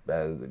liksom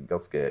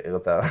ganske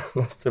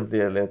irriterende, det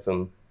blir litt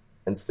sånn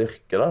en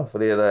styrke da,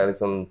 fordi det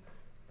liksom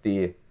de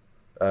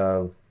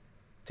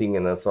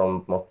tingene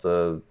som på en måte,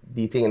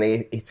 de tingene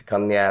jeg ikke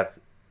kan gjøre,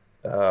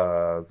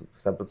 for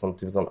eksempel sånn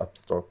type sånn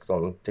upstroke,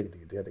 sånn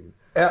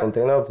sånne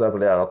ting da, for eksempel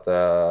det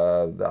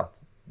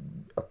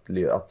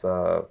at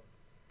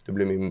du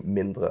blir mye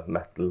mindre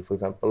metal for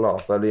eksempel da,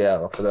 så det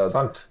gjør at det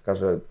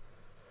kanskje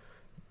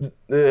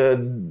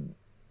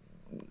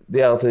det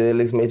gjør at vi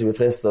liksom ikke blir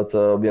fristet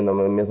til å begynne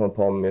med mye sånn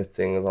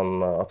palm-muting,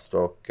 sånn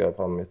upstroke,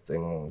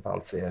 palm-muting,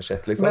 fancy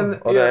shit liksom.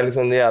 Og det,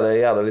 liksom, det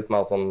gjør det litt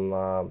mer sånn...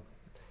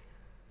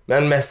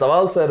 Men mest av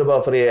alt så det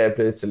bare fordi jeg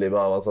plutselig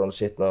bare var sånn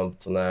shit nå på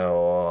turné,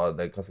 og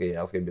det, hva skal jeg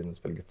gjøre? Skal jeg begynne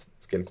å spille,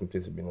 skal jeg liksom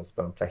plutselig begynne å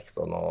spille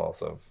plekter nå, og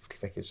så fikk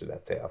jeg ikke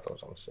det til, altså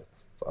sånn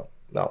shit. Så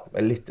ja,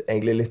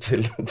 egentlig litt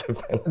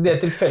tilfeldig. Det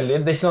tilfeldig?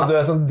 Det ikke sånn at du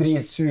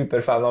sånn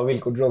superfan av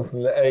Wilco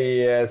Johnson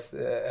noen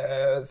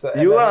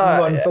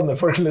sånne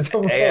folk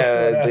liksom?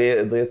 Jeg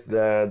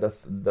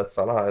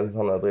dødsfan har en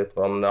sånne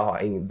dritfan, men det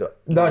har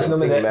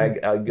ingenting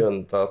med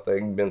grunnen til at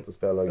jeg begynte å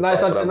spille. Nei,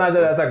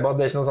 det jeg tenker på,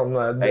 det ikke noe sånn...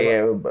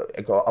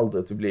 Jeg kommer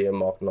aldri til å bli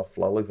Mark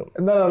Knopfler, liksom.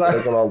 Nei.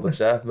 Det kan aldri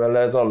skje,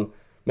 men det sånn...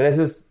 Men jeg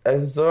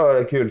synes det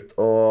er kult,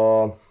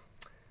 og...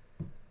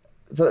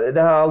 Så det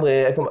har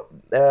aldri...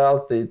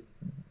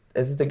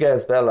 Jeg synes det er gøy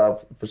å spille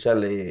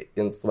forskjellige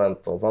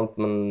instrumenter og sånt,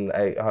 men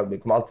jeg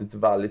kommer alltid til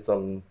å være litt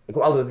sånn... Jeg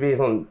kommer alltid til å bli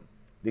sånn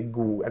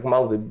god. Jeg kommer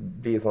alltid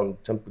bli sånn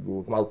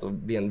kjempegod. Jeg kommer alltid til å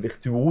bli en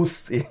virtuos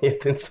i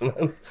et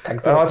instrument. Tenk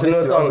så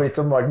hvis du har blitt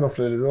som Mark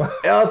Knopfler, liksom.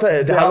 Ja,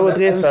 det har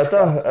vært dritfett,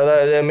 da.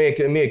 Det er mye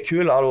kulere.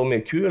 Det hadde vært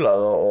mye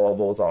kulere å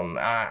være sånn,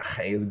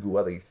 jeg er så god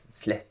at jeg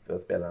slipper å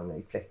spille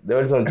med plekter. Det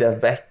var litt sånn Jeff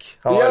Beck.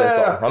 Han var litt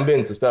sånn, han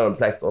begynte å spille med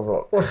plekter og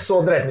sånn. Og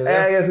så dreit han i det.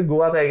 Jeg er så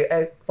god at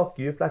jeg fuck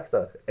you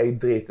plekter. Jeg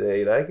driter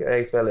i deg.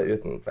 Jeg spiller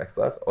uten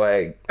plekter, og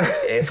jeg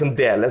er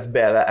fremdeles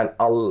bedre enn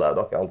alle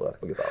dere andre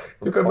på gitar.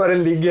 Du kan bare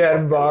ligge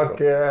her bak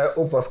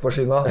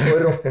oppvaskmaskina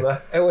og råtne.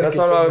 Men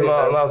så var det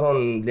mer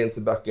sånn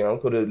Lindsey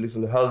Buckingham, hvor du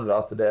liksom hører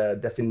at det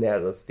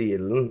definerer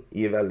stilen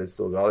i veldig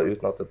stor grad,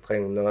 uten at det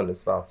trenger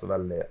nødvendigvis være så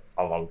veldig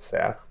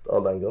avansert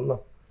av den grunnen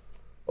da.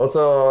 Og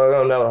så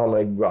det var han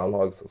med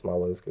Groundhogs som jeg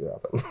aldri husker det.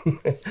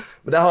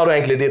 Men der har du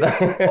egentlig de der.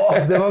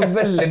 Det var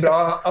veldig bra.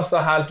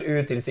 Altså helt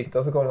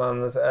utilsiktet så kom nå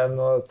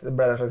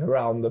ble det en slags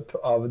roundup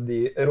av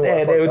de rå det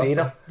er jo de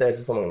da. Det er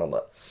ikke så mange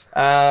andre.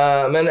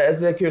 Men det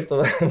er kult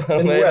å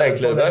være med i den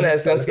klubben.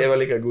 Jeg synes jeg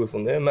var like god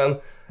som de, men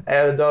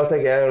da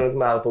tenker jeg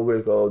litt mer på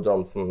Wilco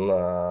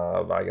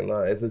Johnson-veien.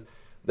 Jeg synes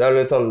det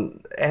er litt sånn,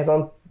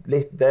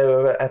 det er jo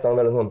et eller annet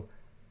veldig sånn,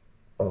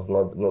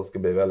 nå skal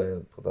jeg bli veldig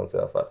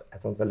potensiøs her, et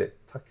eller annet veldig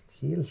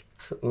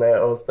taktilt med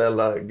å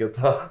spille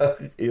gitar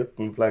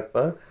uten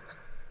plekter.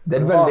 Det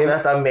er veldig...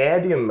 Dette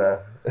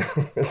mediumet.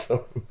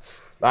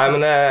 Nei, men...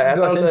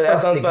 Du har ikke en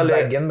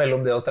plastikkveggen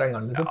mellom det og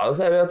strengene, liksom? Ja,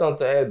 så er det et eller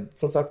annet,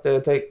 som sagt,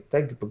 jeg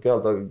tenker på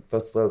Kjøldag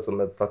først og fremst som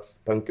et slags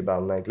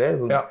punkeband, egentlig.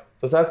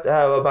 Som sagt,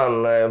 her var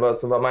band,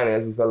 så var meningen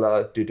jeg skulle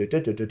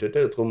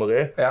spille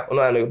trommeri, og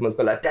nå er jeg oppe med å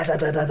spille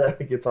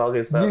gitar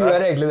i stedet. Du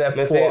gjør egentlig det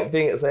på...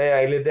 Så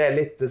er egentlig det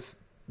litt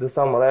det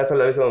samme. Jeg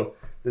føler liksom,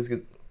 det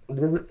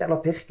blir så jævla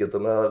pirket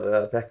som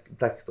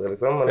plekter,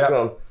 liksom. Men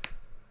liksom,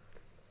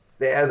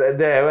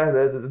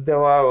 det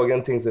var jo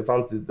en ting som jeg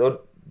fant ut, og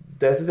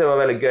det synes jeg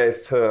var veldig gøy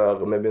før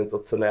vi begynte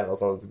å turnere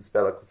sånn at vi skulle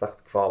spille konsert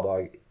hver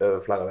dag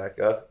over flere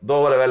veker. Da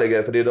var det veldig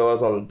gøy, fordi da var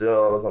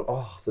det sånn,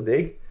 så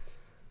digg.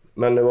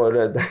 Men det var jo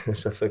det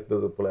selvsagt det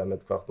problemet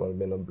etter hvert når det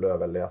begynner å blø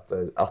veldig,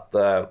 at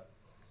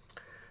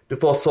du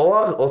får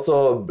sår, og så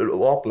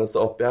åpnes det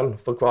opp igjen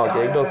for hver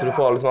gig, så du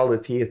får liksom aldri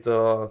tid til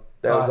å...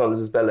 Det er jo sånn,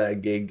 hvis du spiller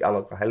gig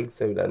annenhver helg, så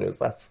er jo det null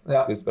stress.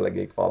 Skal du spille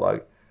gig hver dag.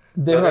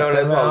 Det hørte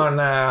jeg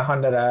med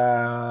han der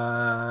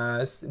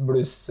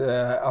blues,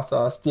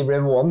 altså Steve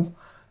Ray Vaughan,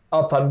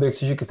 at han brukte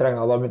så tjukke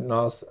strenger da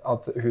begynte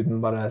at huden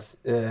bare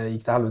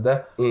gikk til helvete.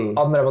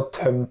 Han drev og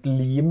tømt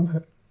lim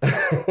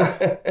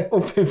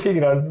oppi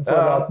fingrene for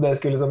at det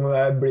skulle liksom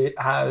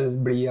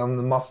bli en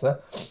masse.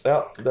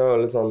 Ja, det var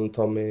litt sånn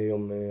Tommy,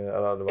 Jommy...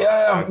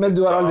 Ja, men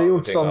du har aldri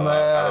gjort sånn...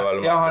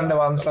 det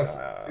var en slags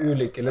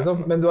ulykke,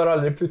 liksom. Men du har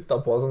aldri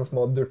puttet på sånne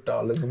små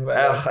durter, liksom.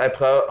 Jeg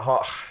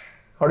prøver...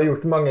 Har du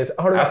gjort mange...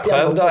 Har du vært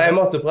prøvde, jeg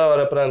måtte prøve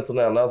det på den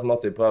turneren der, så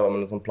måtte jeg prøve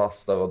med litt sånn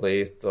plaster og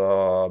drit,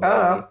 og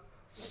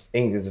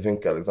ingenting som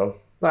funker, liksom.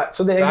 Nei,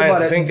 så det er egentlig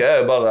bare... Det som funker er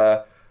jo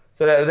bare...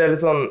 Så det er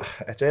litt sånn...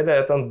 Jeg tror det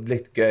er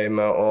litt gøy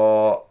med å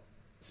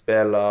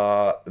spille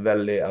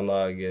veldig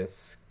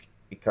energisk,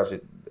 kanskje,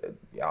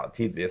 ja,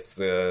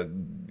 tidvis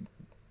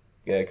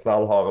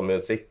knallharde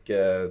musikk,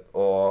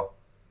 og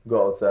gå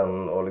av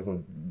scenen, og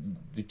liksom...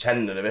 Du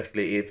kjenner det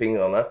virkelig i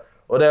fingrene.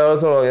 Og det er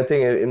også en ting,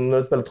 når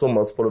du spiller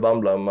trommer så får du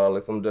varmblømmer,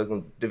 liksom,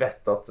 sånn, du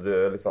vet at du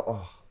liksom,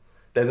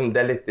 det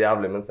er litt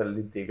jævlig, men så er det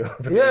litt digg.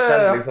 For du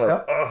kjenner liksom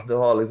at du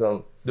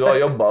har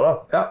jobbet da.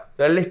 Ja.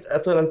 Det er litt,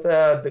 jeg tror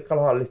det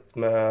kan ha litt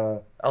med,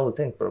 jeg har aldri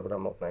tenkt på det på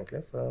den måten egentlig,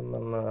 så,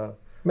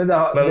 men det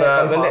kan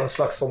ha en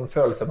slags sånn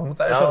følelse på en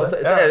måte,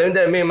 det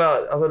er mye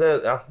mer, altså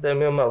det er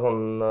mye mer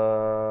sånn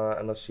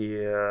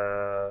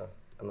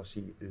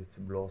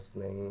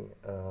energiutblåsning,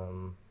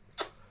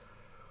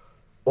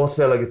 og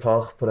spille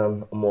gitar på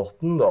den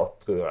måten da,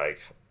 tror jeg,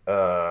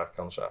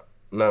 kanskje.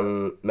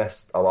 Men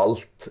mest av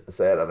alt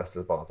så er det rett og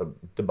slett bare at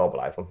det bare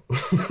ble sånn.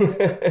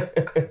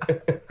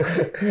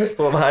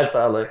 For å være helt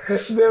ærlig.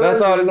 Men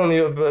så har jeg liksom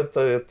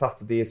tatt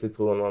de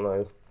sitronene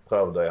og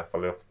prøvd det, i hvert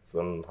fall gjort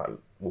sånn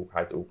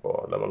helt OK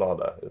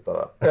lemonade ut av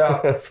det. Ja.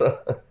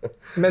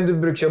 Men du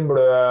bruker ikke å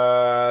blø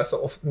så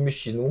ofte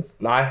mye nå?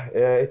 Nei,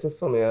 ikke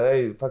så mye.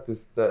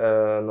 Faktisk,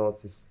 nå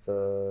siste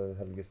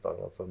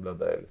helgesdagen så ble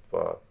det litt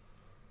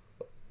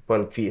på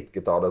en hvit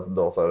gitar, da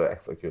så er det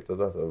ekstra kult.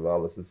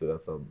 Alle synes jo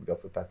det ser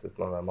ganske fett ut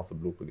når det er masse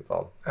blod på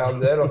gitaren. Ja,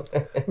 det er rått.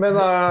 Men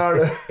er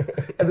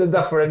det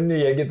derfor den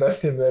nye gitaren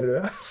din er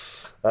rød?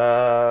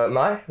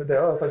 Nei, det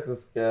var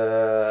faktisk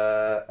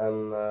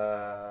en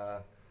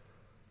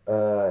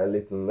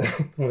liten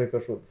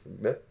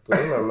kommunikasjonsglitt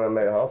med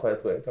meg her, for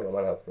jeg tror egentlig det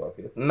var den skal være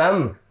hvit.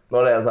 Men når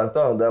det er sagt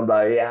da, den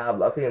ble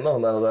jævla fin da,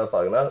 den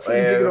fargen der.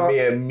 Og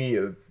det er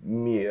mye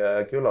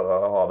kulere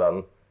å ha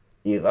den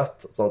i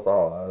rødt, sånn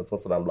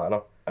som den ble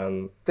da.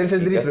 Det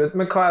ser dritrødt,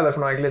 men hva er det for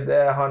noe egentlig? Det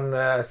er han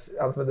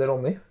som heter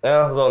Ronny?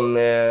 Ja,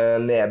 Ronny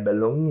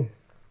Nebelung,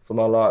 som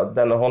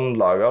den er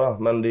håndlaget da,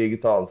 men de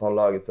gitarene som han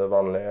lager til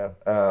vanlig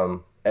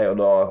er jo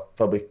da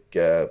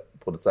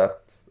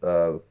fabrikkprodusert.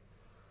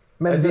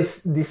 Men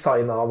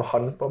designet av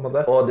han på en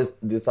måte? Og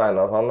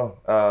designet av han da.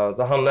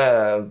 Så han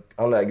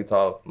er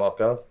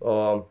gitarmaker,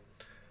 og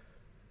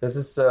jeg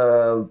synes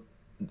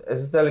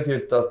det er litt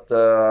kult at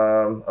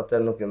det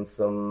er noen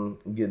som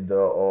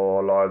gidder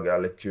å lage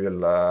litt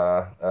kule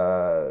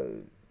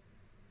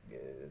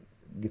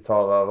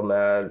gitarer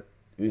med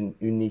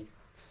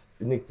unikt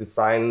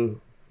design,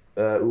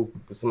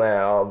 som er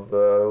av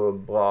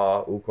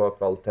bra, OK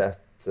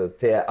kvalitet,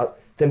 til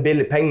en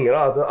billig penge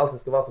da, at det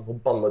alltid skal være så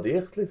forbannet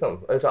dyrt, liksom.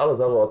 Det er ikke alle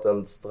som har råd til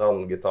en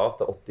strandgitar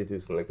til 80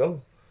 000, liksom.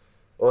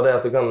 Og det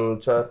at du kan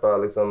kjøpe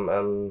liksom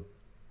en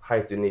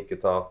helt unik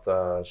gitar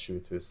til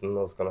 7000,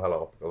 og så kan du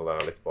heller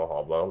oppgradere litt på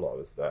hardwaren da,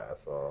 hvis det er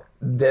så...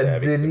 Det er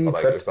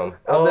dritfett. Liksom.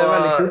 Ja, det er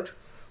veldig kult.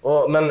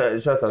 Men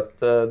selvsagt,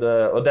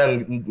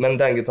 men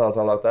den gitaren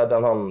som han lagt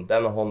den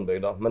er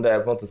håndbygd da, men det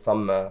er på en måte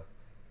samme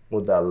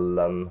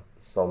modellen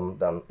som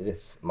den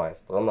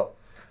riffmeisteren da.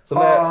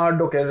 Har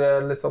du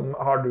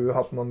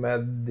hatt noe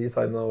med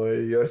designet å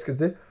gjøre, skulle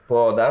du si?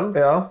 På den?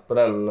 Ja. På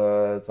den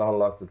som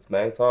han lagt til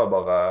meg, så har jeg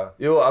bare...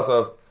 Jo,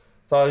 altså,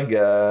 farge...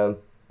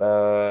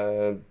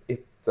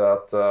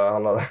 at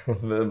han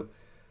hadde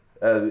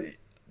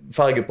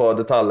farge på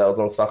detaljer,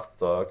 sånn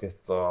svart og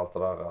kvitt og alt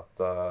det der,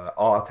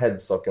 at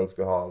headstocken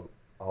skulle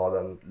ha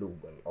den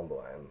logoen andre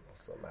veien,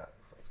 også med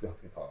skulle ha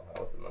gitaren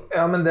her. Men...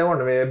 Ja, men det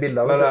ordner vi bilder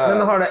av.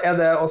 Men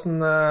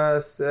er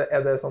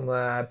det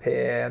sånne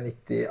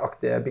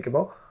P90-aktige pikker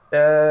på?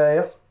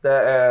 Ja, det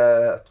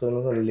er, jeg tror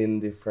noe sånn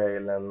Lindy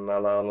Freyland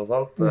eller noe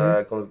sånt.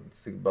 Jeg kommer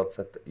sikkert bare til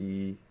å sette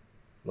i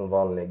noen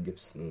vanlige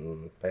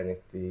Gibson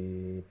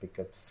P90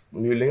 pickups,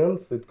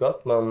 muligens, litt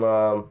godt, men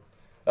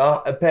ja,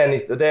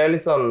 P90, det er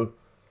litt sånn,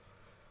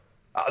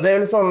 ja, det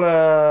er litt sånn,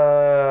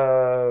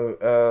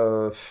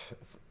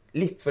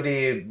 litt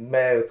fordi vi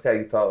er jo 3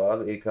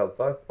 gitarer i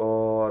Kveldtak,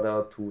 og det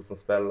er 2 som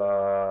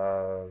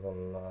spiller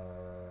sånn,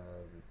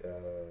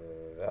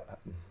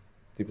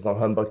 type sånn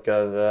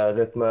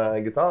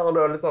humbucker-rytmegitar, og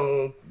det er litt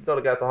sånn, da er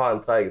det greit å ha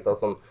en 3-gitar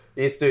som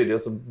i studio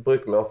så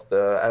bruker vi ofte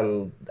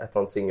et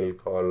sånn single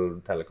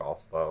coil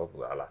Telecaster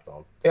eller et eller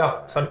annet.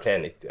 Ja, sant.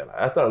 P90 eller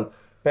et eller annet.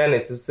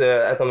 Et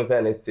eller annet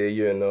P90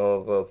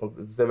 Junior og sånt.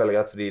 Det er veldig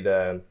greit fordi det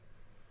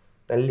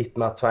er litt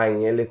mer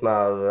twang, litt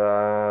mer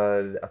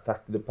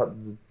attack. Jeg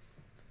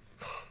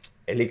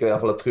liker i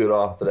hvert fall å tro da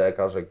at det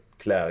kanskje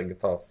kler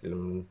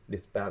gitarstilen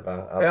litt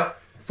bedre. Ja,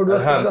 for du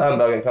har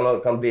Humbucken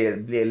kan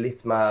bli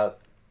litt mer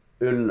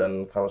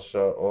ullen kanskje,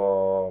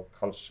 og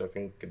kanskje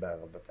funker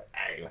bedre.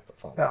 Jeg vet det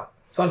faen. Ja.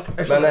 Sånn,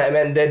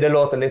 men det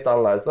låter litt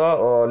annerledes da,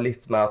 og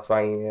litt mer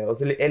tvang. Og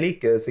så jeg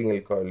liker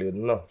single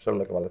coil-lyden da, selv om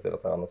det kan være litt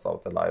irriterende av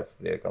og til live,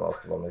 fordi det kan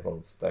alltid være mye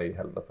sånn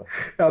støy-helvete.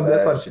 Ja, det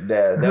er sant. Det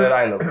er det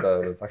eneste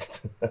sagt.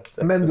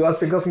 Men du har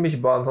spilt ganske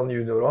mye på en sånn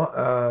junior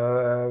også.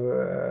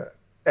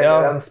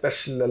 Eller en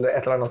special eller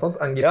et eller annet sånt?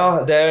 Ja,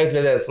 det er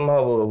egentlig det som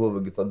har vært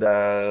hovedgutta. Det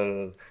er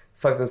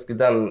faktisk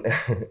den...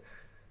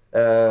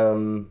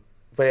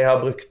 For jeg har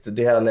brukt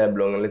de her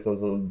nedblångene litt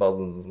bare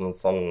som en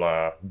sånn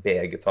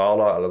B-gitar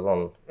da, eller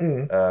sånn.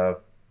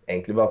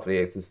 Egentlig bare fordi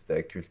jeg synes det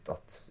er kult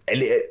at...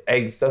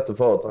 Jeg støtter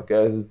foretrykket,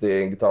 jeg synes de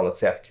gitarene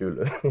ser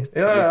kule ut.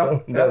 Ja.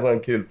 Det er en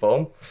sånn kul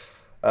form.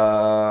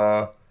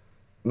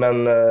 Men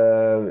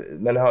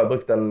jeg har jo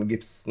brukt en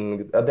Gibson...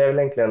 Ja, det er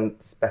vel egentlig en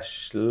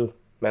special,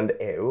 men det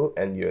er jo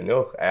en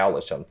junior. Jeg har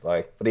aldri skjønt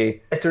det, fordi...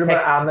 Jeg tror det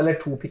bare er en eller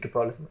to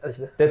pick-up-er, liksom. Er det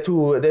ikke det? Det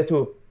er to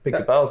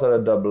pick-up-er, og så er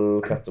det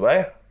double cutaway.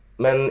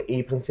 Men i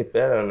prinsippet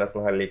er det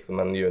nesten helt lik som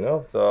en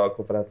junior, så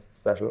hvorfor det er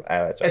special? Jeg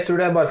vet ikke. Jeg tror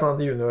det er bare sånn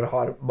at junior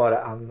har bare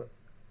en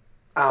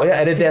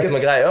er det det som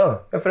er greia?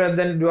 Ja, for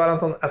du har en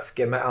sånn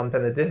eske med en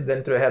penalty,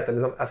 den tror jeg heter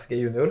liksom eske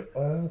junior.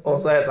 Og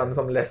så heter de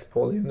liksom Les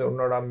Paul junior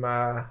når de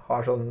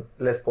har sånn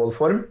Les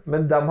Paul-form,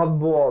 men de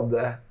hadde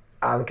både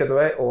en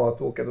cutaway og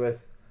to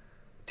cutaways.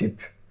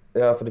 Typ.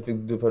 Ja, for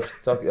du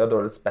først sagt, ja, da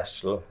er det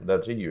special. Det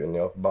er ikke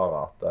junior,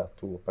 bare at det er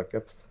to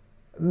pickups.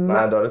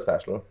 Nei, da er det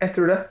special. Jeg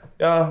tror det.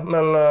 Ja,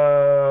 men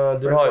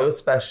du har jo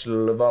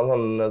special,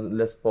 sånn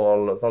Les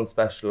Paul, sånn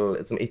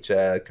special som ikke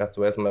er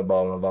cutaway, som er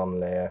bare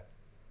vanlig.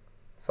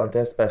 Sant,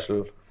 det er special.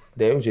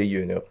 Det er jo ikke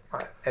junior.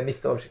 Nei, jeg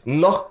mistet oversikt.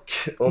 Nok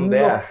om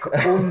det.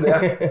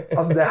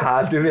 Altså, det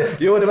her du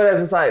visste. Jo, det var det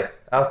jeg skulle si.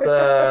 At,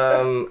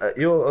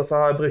 og så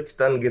har jeg brukt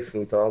den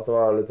Gibson-gitaren, så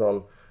var det litt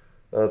sånn,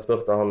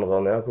 spurte han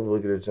Ronny, hvorfor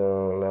bruker du ikke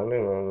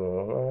nevning?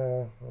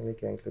 Jeg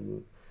liker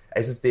egentlig...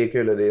 Jeg synes de er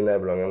kule, de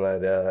nedblångene,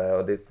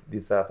 og de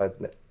ser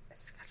faktisk... Men jeg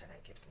skal ikke den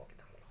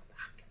Gibson-gitaren, det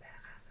er ikke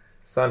bedre.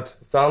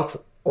 Sant?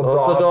 Og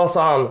så da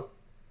sa han,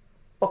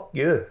 fuck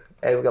you,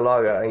 jeg skal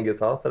lage en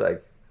gitar til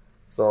deg,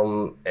 som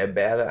er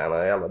bedre enn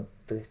en jævla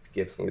dritt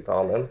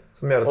Gibson-gitaren din.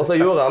 Og så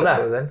gjorde han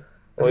det.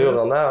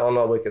 Og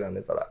nå bruker den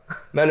i stedet.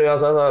 Men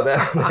uansett, det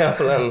er i hvert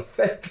fall en...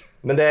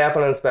 Men det er i hvert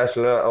fall en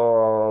special,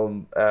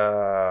 og...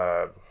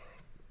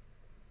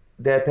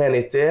 Det er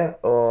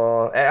P90,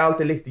 og jeg har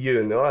alltid likt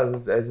junior,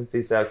 jeg synes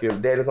de ser kul.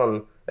 Det er litt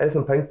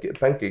sånn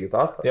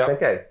punkegitar,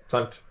 tenker jeg.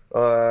 Sant.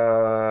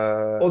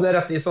 Og det er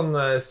rett i sånn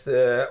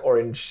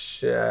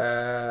orange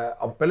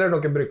amp, eller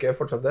dere bruker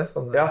fortsatt det?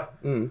 Sånn, ja.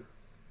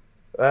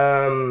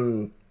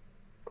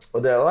 Og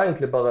det er jo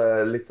egentlig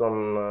bare litt sånn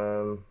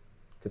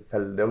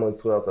tilfeldig, man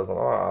tror at det er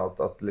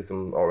sånn, at liksom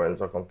orange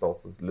har kommet til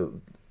oss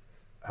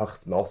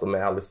hørt med oss, og vi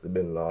har lyst til å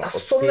begynne.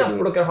 Sånn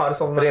for dere har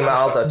sånn... Fordi vi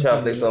alltid har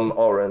kjørt liksom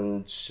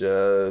orange,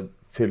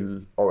 full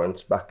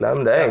orange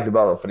backlamp. Det er egentlig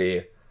bare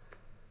fordi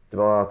det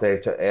var at jeg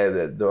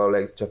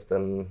kjøpte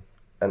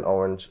en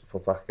orange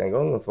forsterker en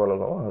gang, og så var det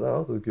sånn, det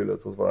hørtes kul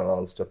ut, og så var det en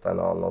annen som kjøpte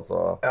en annen, og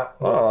så, det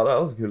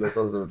hørtes kul ut,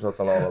 og så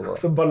kjøpte en annen, og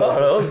så, det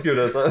hørtes kul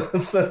ut, og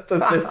så til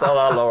slutt så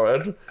var det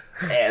orange.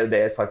 Det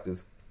er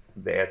faktisk,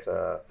 det er ikke...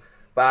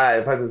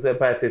 Faktisk,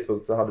 på et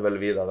tidspunkt så hadde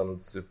vel videre en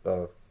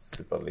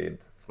super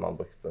lead som han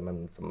brukte,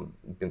 men som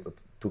begynte å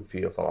tok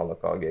fyr sånn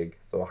andre gig,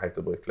 som var helt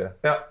ubrukelig.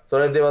 Ja. Så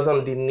det var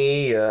sånn de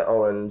nye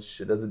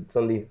orange,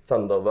 sånn de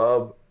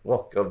Thunderverb,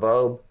 Rock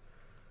Reverb,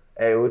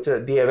 er jo ikke,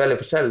 de er veldig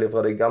forskjellige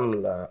fra de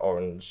gamle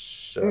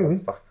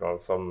orange-forsterkerne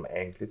som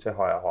egentlig ikke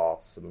har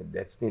så mye,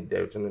 det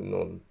er jo ikke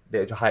noen, det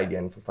er jo ikke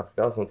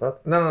high-gain-forsterkere, sånn sett.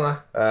 Nei.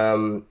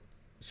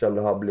 Selv om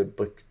det har blitt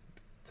brukt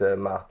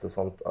mer til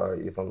sånt,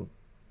 i sånn,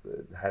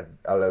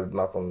 eller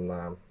mer sånn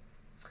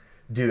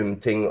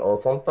Doom-ting og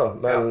sånt da,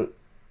 men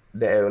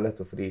det er jo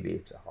nettopp fordi de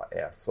ikke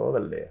er så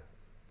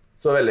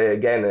veldig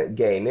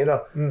gainy da.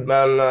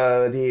 Men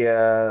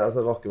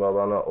altså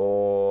rockeverbene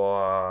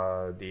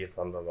og de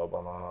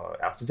Thunderverbene,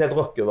 spesielt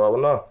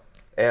rockeverbene,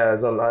 er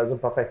sånn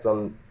perfekt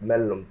sånn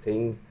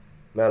mellomting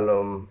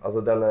mellom,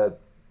 altså den er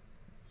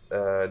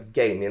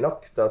gainy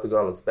nok til at du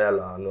kan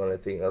spille noen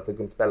ting, at du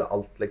kan spille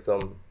alt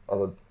liksom,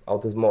 altså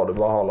alltid må du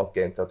bare ha nok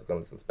gain til at du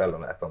kan liksom spille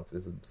noe et eller annet,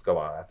 hvis det skal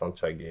være et eller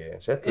annet chuggy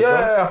shit. Liksom.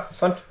 Ja,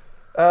 sant.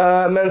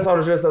 Men så har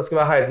du ikke lyst til at det skal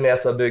være helt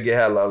nesebygget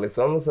heller,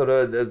 liksom. Så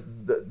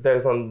det er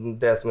sånn,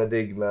 det som er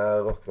digg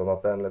med rockform,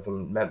 at det er en liksom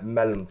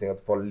mellomting,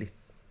 at du får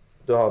litt,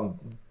 du har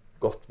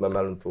godt med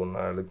mellomtone,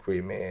 eller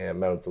creamy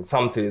mellomtone,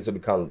 samtidig så du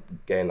kan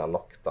gaine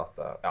nok til at,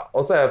 ja.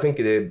 Og så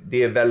funker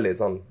de er veldig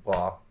sånn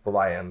bra på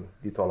veien,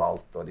 de tåler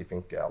alt, og de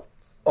funker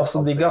alt.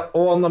 Også digga,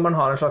 og når man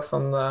har en slags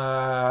sånn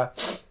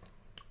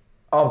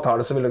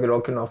avtale, så vil dere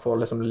også kunne få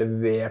liksom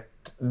levert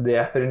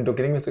det rundt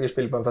omkring hvis dere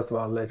spiller på en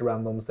festival eller et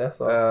random sted,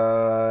 så...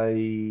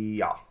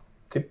 Ja.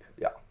 Typ?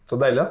 Ja. Så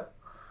deilig,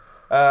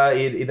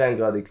 I den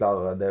grad de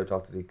klarer, det er jo ikke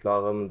alltid de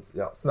klarer, men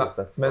ja, stort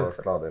sett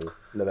så klarer de å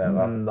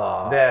levere.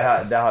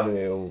 Det hadde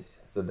vi jo,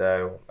 så det er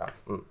jo, ja.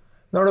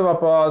 Når du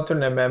var på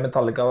turné med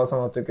Metallica, var det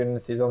sånn at du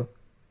kunne si sånn,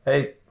 hei,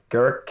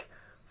 Kirk,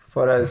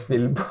 får jeg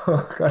spille på,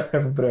 kan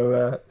jeg få prøve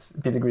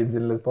Peter Green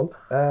sin Les Paul?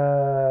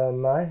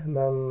 Nei,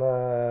 men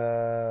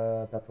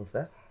Petter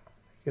ser,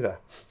 ikke det.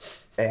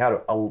 Jeg hadde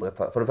jo aldri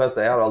for det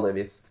første, jeg hadde aldri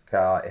visst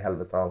hva i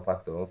helvete han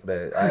snakket om, for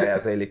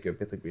jeg liker jo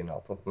Peter Green og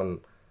alt sånt, men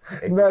jeg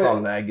er ikke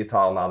sånn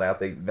gitarnerd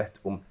at jeg vet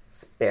om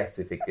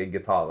spesifikke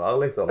gitarer,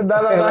 liksom.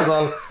 Nei.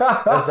 Sånn,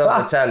 den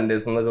største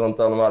kjendisen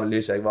rundt her, når man hadde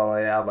lyskjegg, var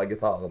den jævla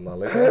gitaren der,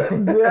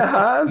 liksom.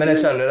 Men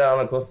jeg skjønner jo det,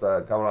 han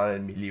kostet, hva var det,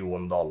 $1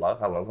 million,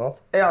 eller noe sånt?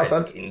 Ja,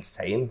 sant.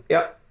 Insane.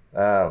 Ja.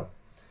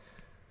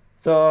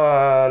 Så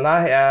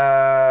nei,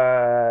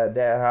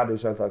 det hadde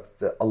jo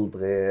selvsagt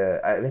aldri...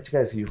 Jeg vet ikke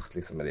hva jeg har gjort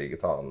liksom, med de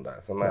gitarene der,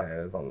 som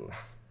sånn...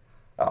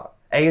 Ja.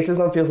 Jeg ikke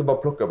sånn fyr som bare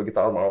plukker opp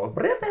gitaren og...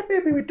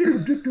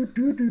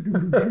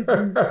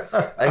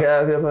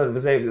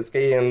 Hvis jeg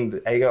skal gi en...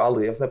 Jeg har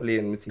aldri for eksempel i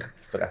en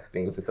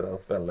musikkforretning og sitter der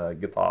og spiller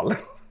gitar.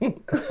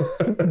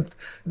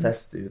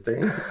 Teste ut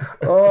ting.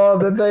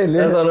 Det er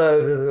deilig.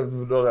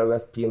 Det er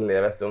mest pinlig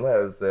jeg vet om,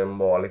 hvis jeg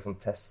må liksom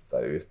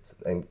teste ut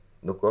en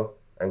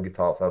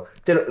gitar.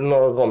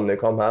 Når Ronny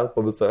kom her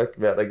på besøk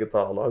ved det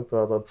gitarlag, så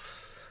var det sånn...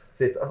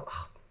 Sitter...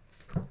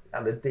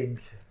 Ja, det er digg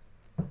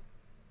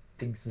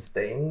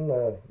sustain.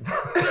 Og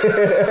det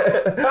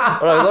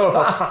er et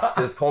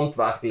fantastisk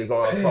håndverk, liksom,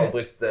 at han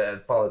brukte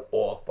et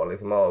år på,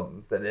 liksom, og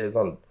det er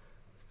sånn,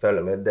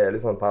 føler meg, det er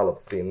liksom perler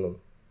for svinen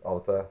av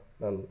og til,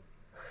 men...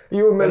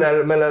 Jo, men det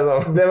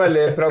er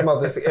veldig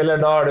pragmatisk, eller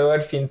da har det jo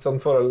et fint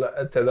sånn forhold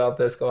til det at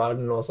det skal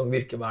være noe som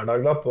virker hver dag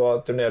da, på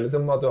turné,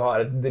 liksom, at du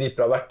har et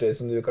dritbra verktøy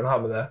som du kan ha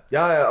med det.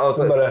 Ja,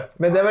 altså...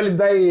 Men det er veldig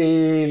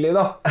deilig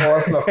da, å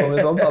snakke om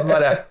det sånn, at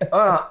bare,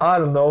 I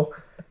don't know,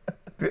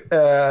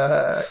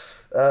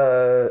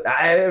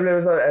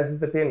 jeg synes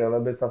det er pinlig når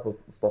jeg blir satt på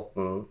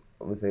sporten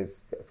hvis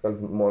jeg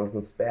må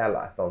liksom spille et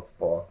eller annet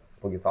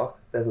på gitar.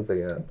 Det synes jeg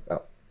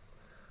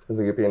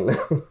er pinlig.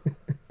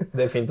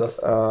 Det er fint, ass.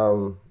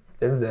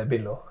 Det synes jeg er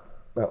pinlig også.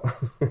 Ja.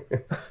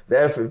 Det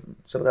er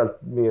generelt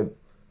mye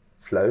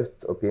flaut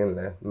og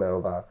pinlig med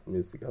å være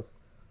musiker.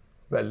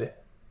 Veldig.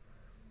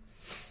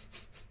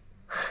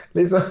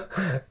 Litt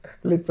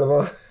som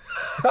å...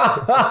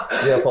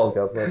 Vi har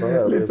podcast med det.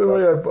 Litt som å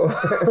gjøre på...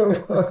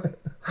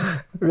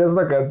 Vi har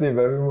snakket en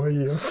time, vi må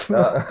gi oss.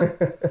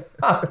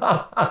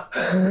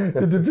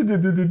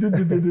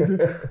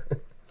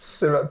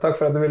 Takk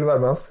for at du ville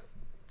være med oss.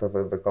 Takk for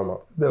at du fikk komme.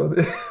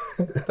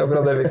 Takk for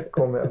at jeg fikk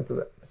komme igjen til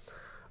det.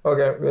 Ok,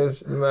 vi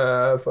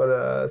får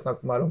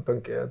snakke mer om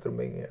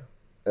punk-tromming.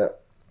 Ja.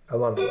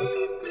 Ok.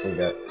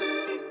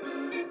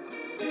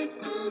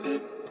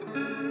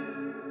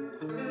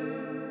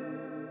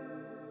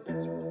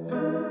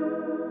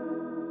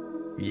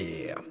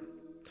 Yeah.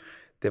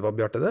 Det var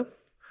Bjarte det.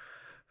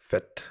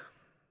 Fett.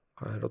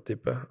 Rått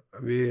type.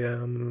 Vi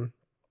er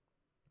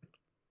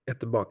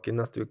tilbake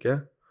neste uke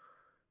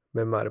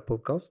med mer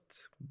podcast.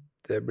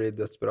 Det blir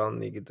dødsbra,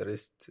 ny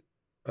gitarist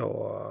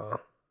og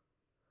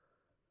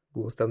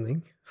god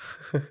stemning.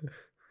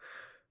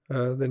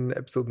 Den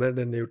episoden her,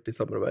 den er gjort i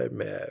samarbeid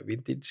med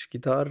Vintage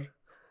Gitar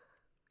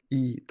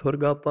i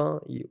Torgata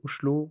i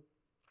Oslo,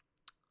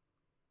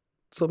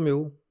 som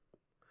jo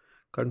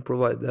kan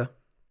provide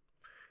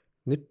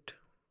nytt,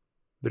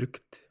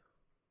 brukt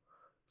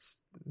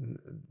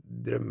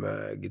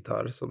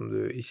drømmegitar som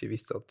du ikke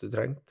visste at du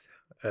trengte,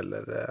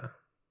 eller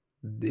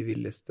de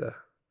villeste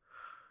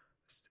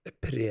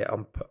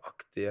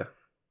preamp-aktige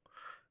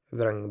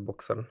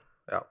vrengbokseren.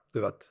 Ja, du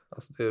vet.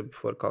 Altså, du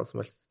får hva som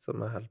helst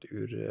som er helt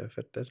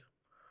urfetter.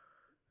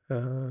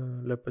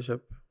 Løp og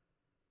kjøp.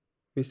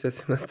 Vi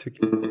ses i neste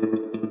uke.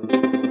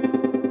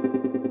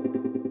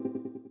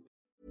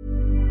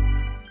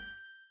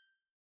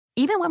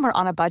 Even when we're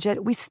on a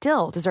budget, we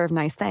still deserve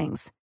nice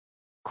things.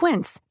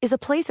 Quince is a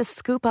place to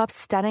scoop up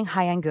stunning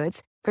high-end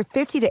goods for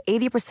 50 to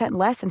 80%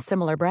 less than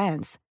similar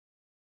brands.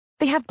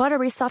 They have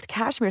buttery soft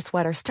cashmere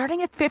sweaters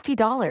starting at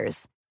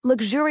 $50,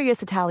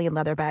 luxurious Italian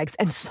leather bags,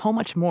 and so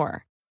much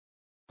more.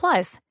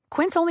 Plus,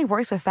 Quince only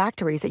works with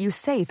factories that use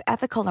safe,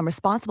 ethical, and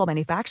responsible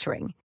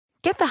manufacturing.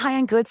 Get the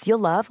high-end goods you'll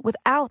love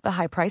without the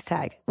high price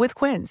tag with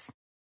Quince.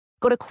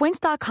 Go to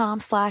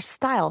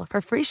quince.com/style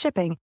for free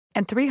shipping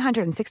and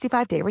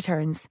 365-day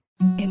returns.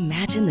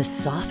 Imagine the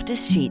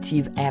softest sheets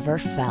you've ever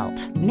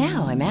felt.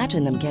 Now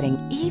imagine them getting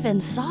even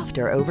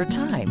softer over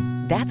time.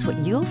 That's what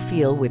you'll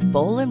feel with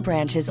Boll &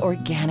 Branch's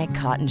organic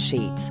cotton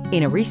sheets.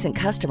 In a recent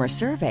customer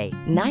survey,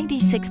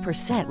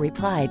 96%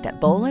 replied that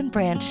Boll &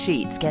 Branch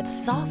sheets get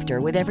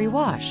softer with every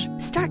wash.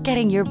 Start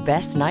getting your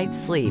best night's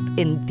sleep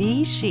in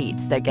these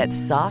sheets that get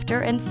softer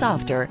and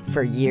softer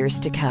for years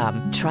to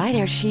come. Try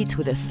their sheets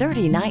with a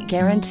 30-night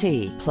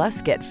guarantee.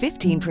 Plus, get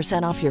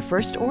 15% off your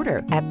first order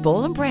at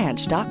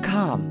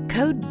bollandbranch.com.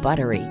 Code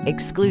BUTTERY.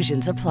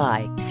 Exclusions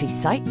apply. See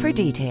site for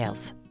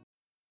details.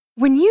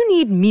 When you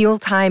need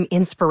mealtime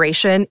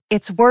inspiration,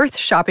 it's worth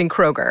shopping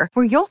Kroger,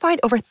 where you'll find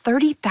over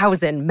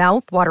 30,000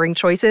 mouth-watering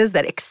choices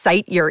that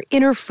excite your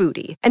inner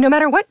foodie. And no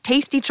matter what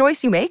tasty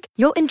choice you make,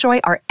 you'll enjoy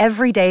our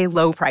everyday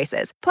low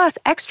prices, plus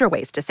extra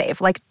ways to save,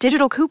 like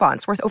digital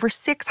coupons worth over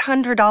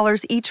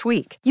 $600 each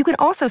week. You can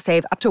also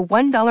save up to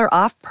 $1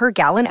 off per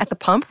gallon at the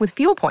pump with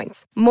fuel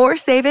points. More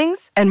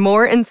savings and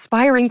more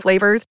inspiring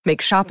flavors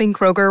make shopping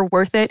Kroger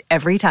worth it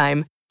every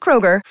time.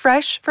 Kroger,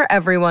 fresh for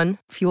everyone.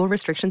 Fuel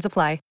restrictions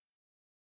apply.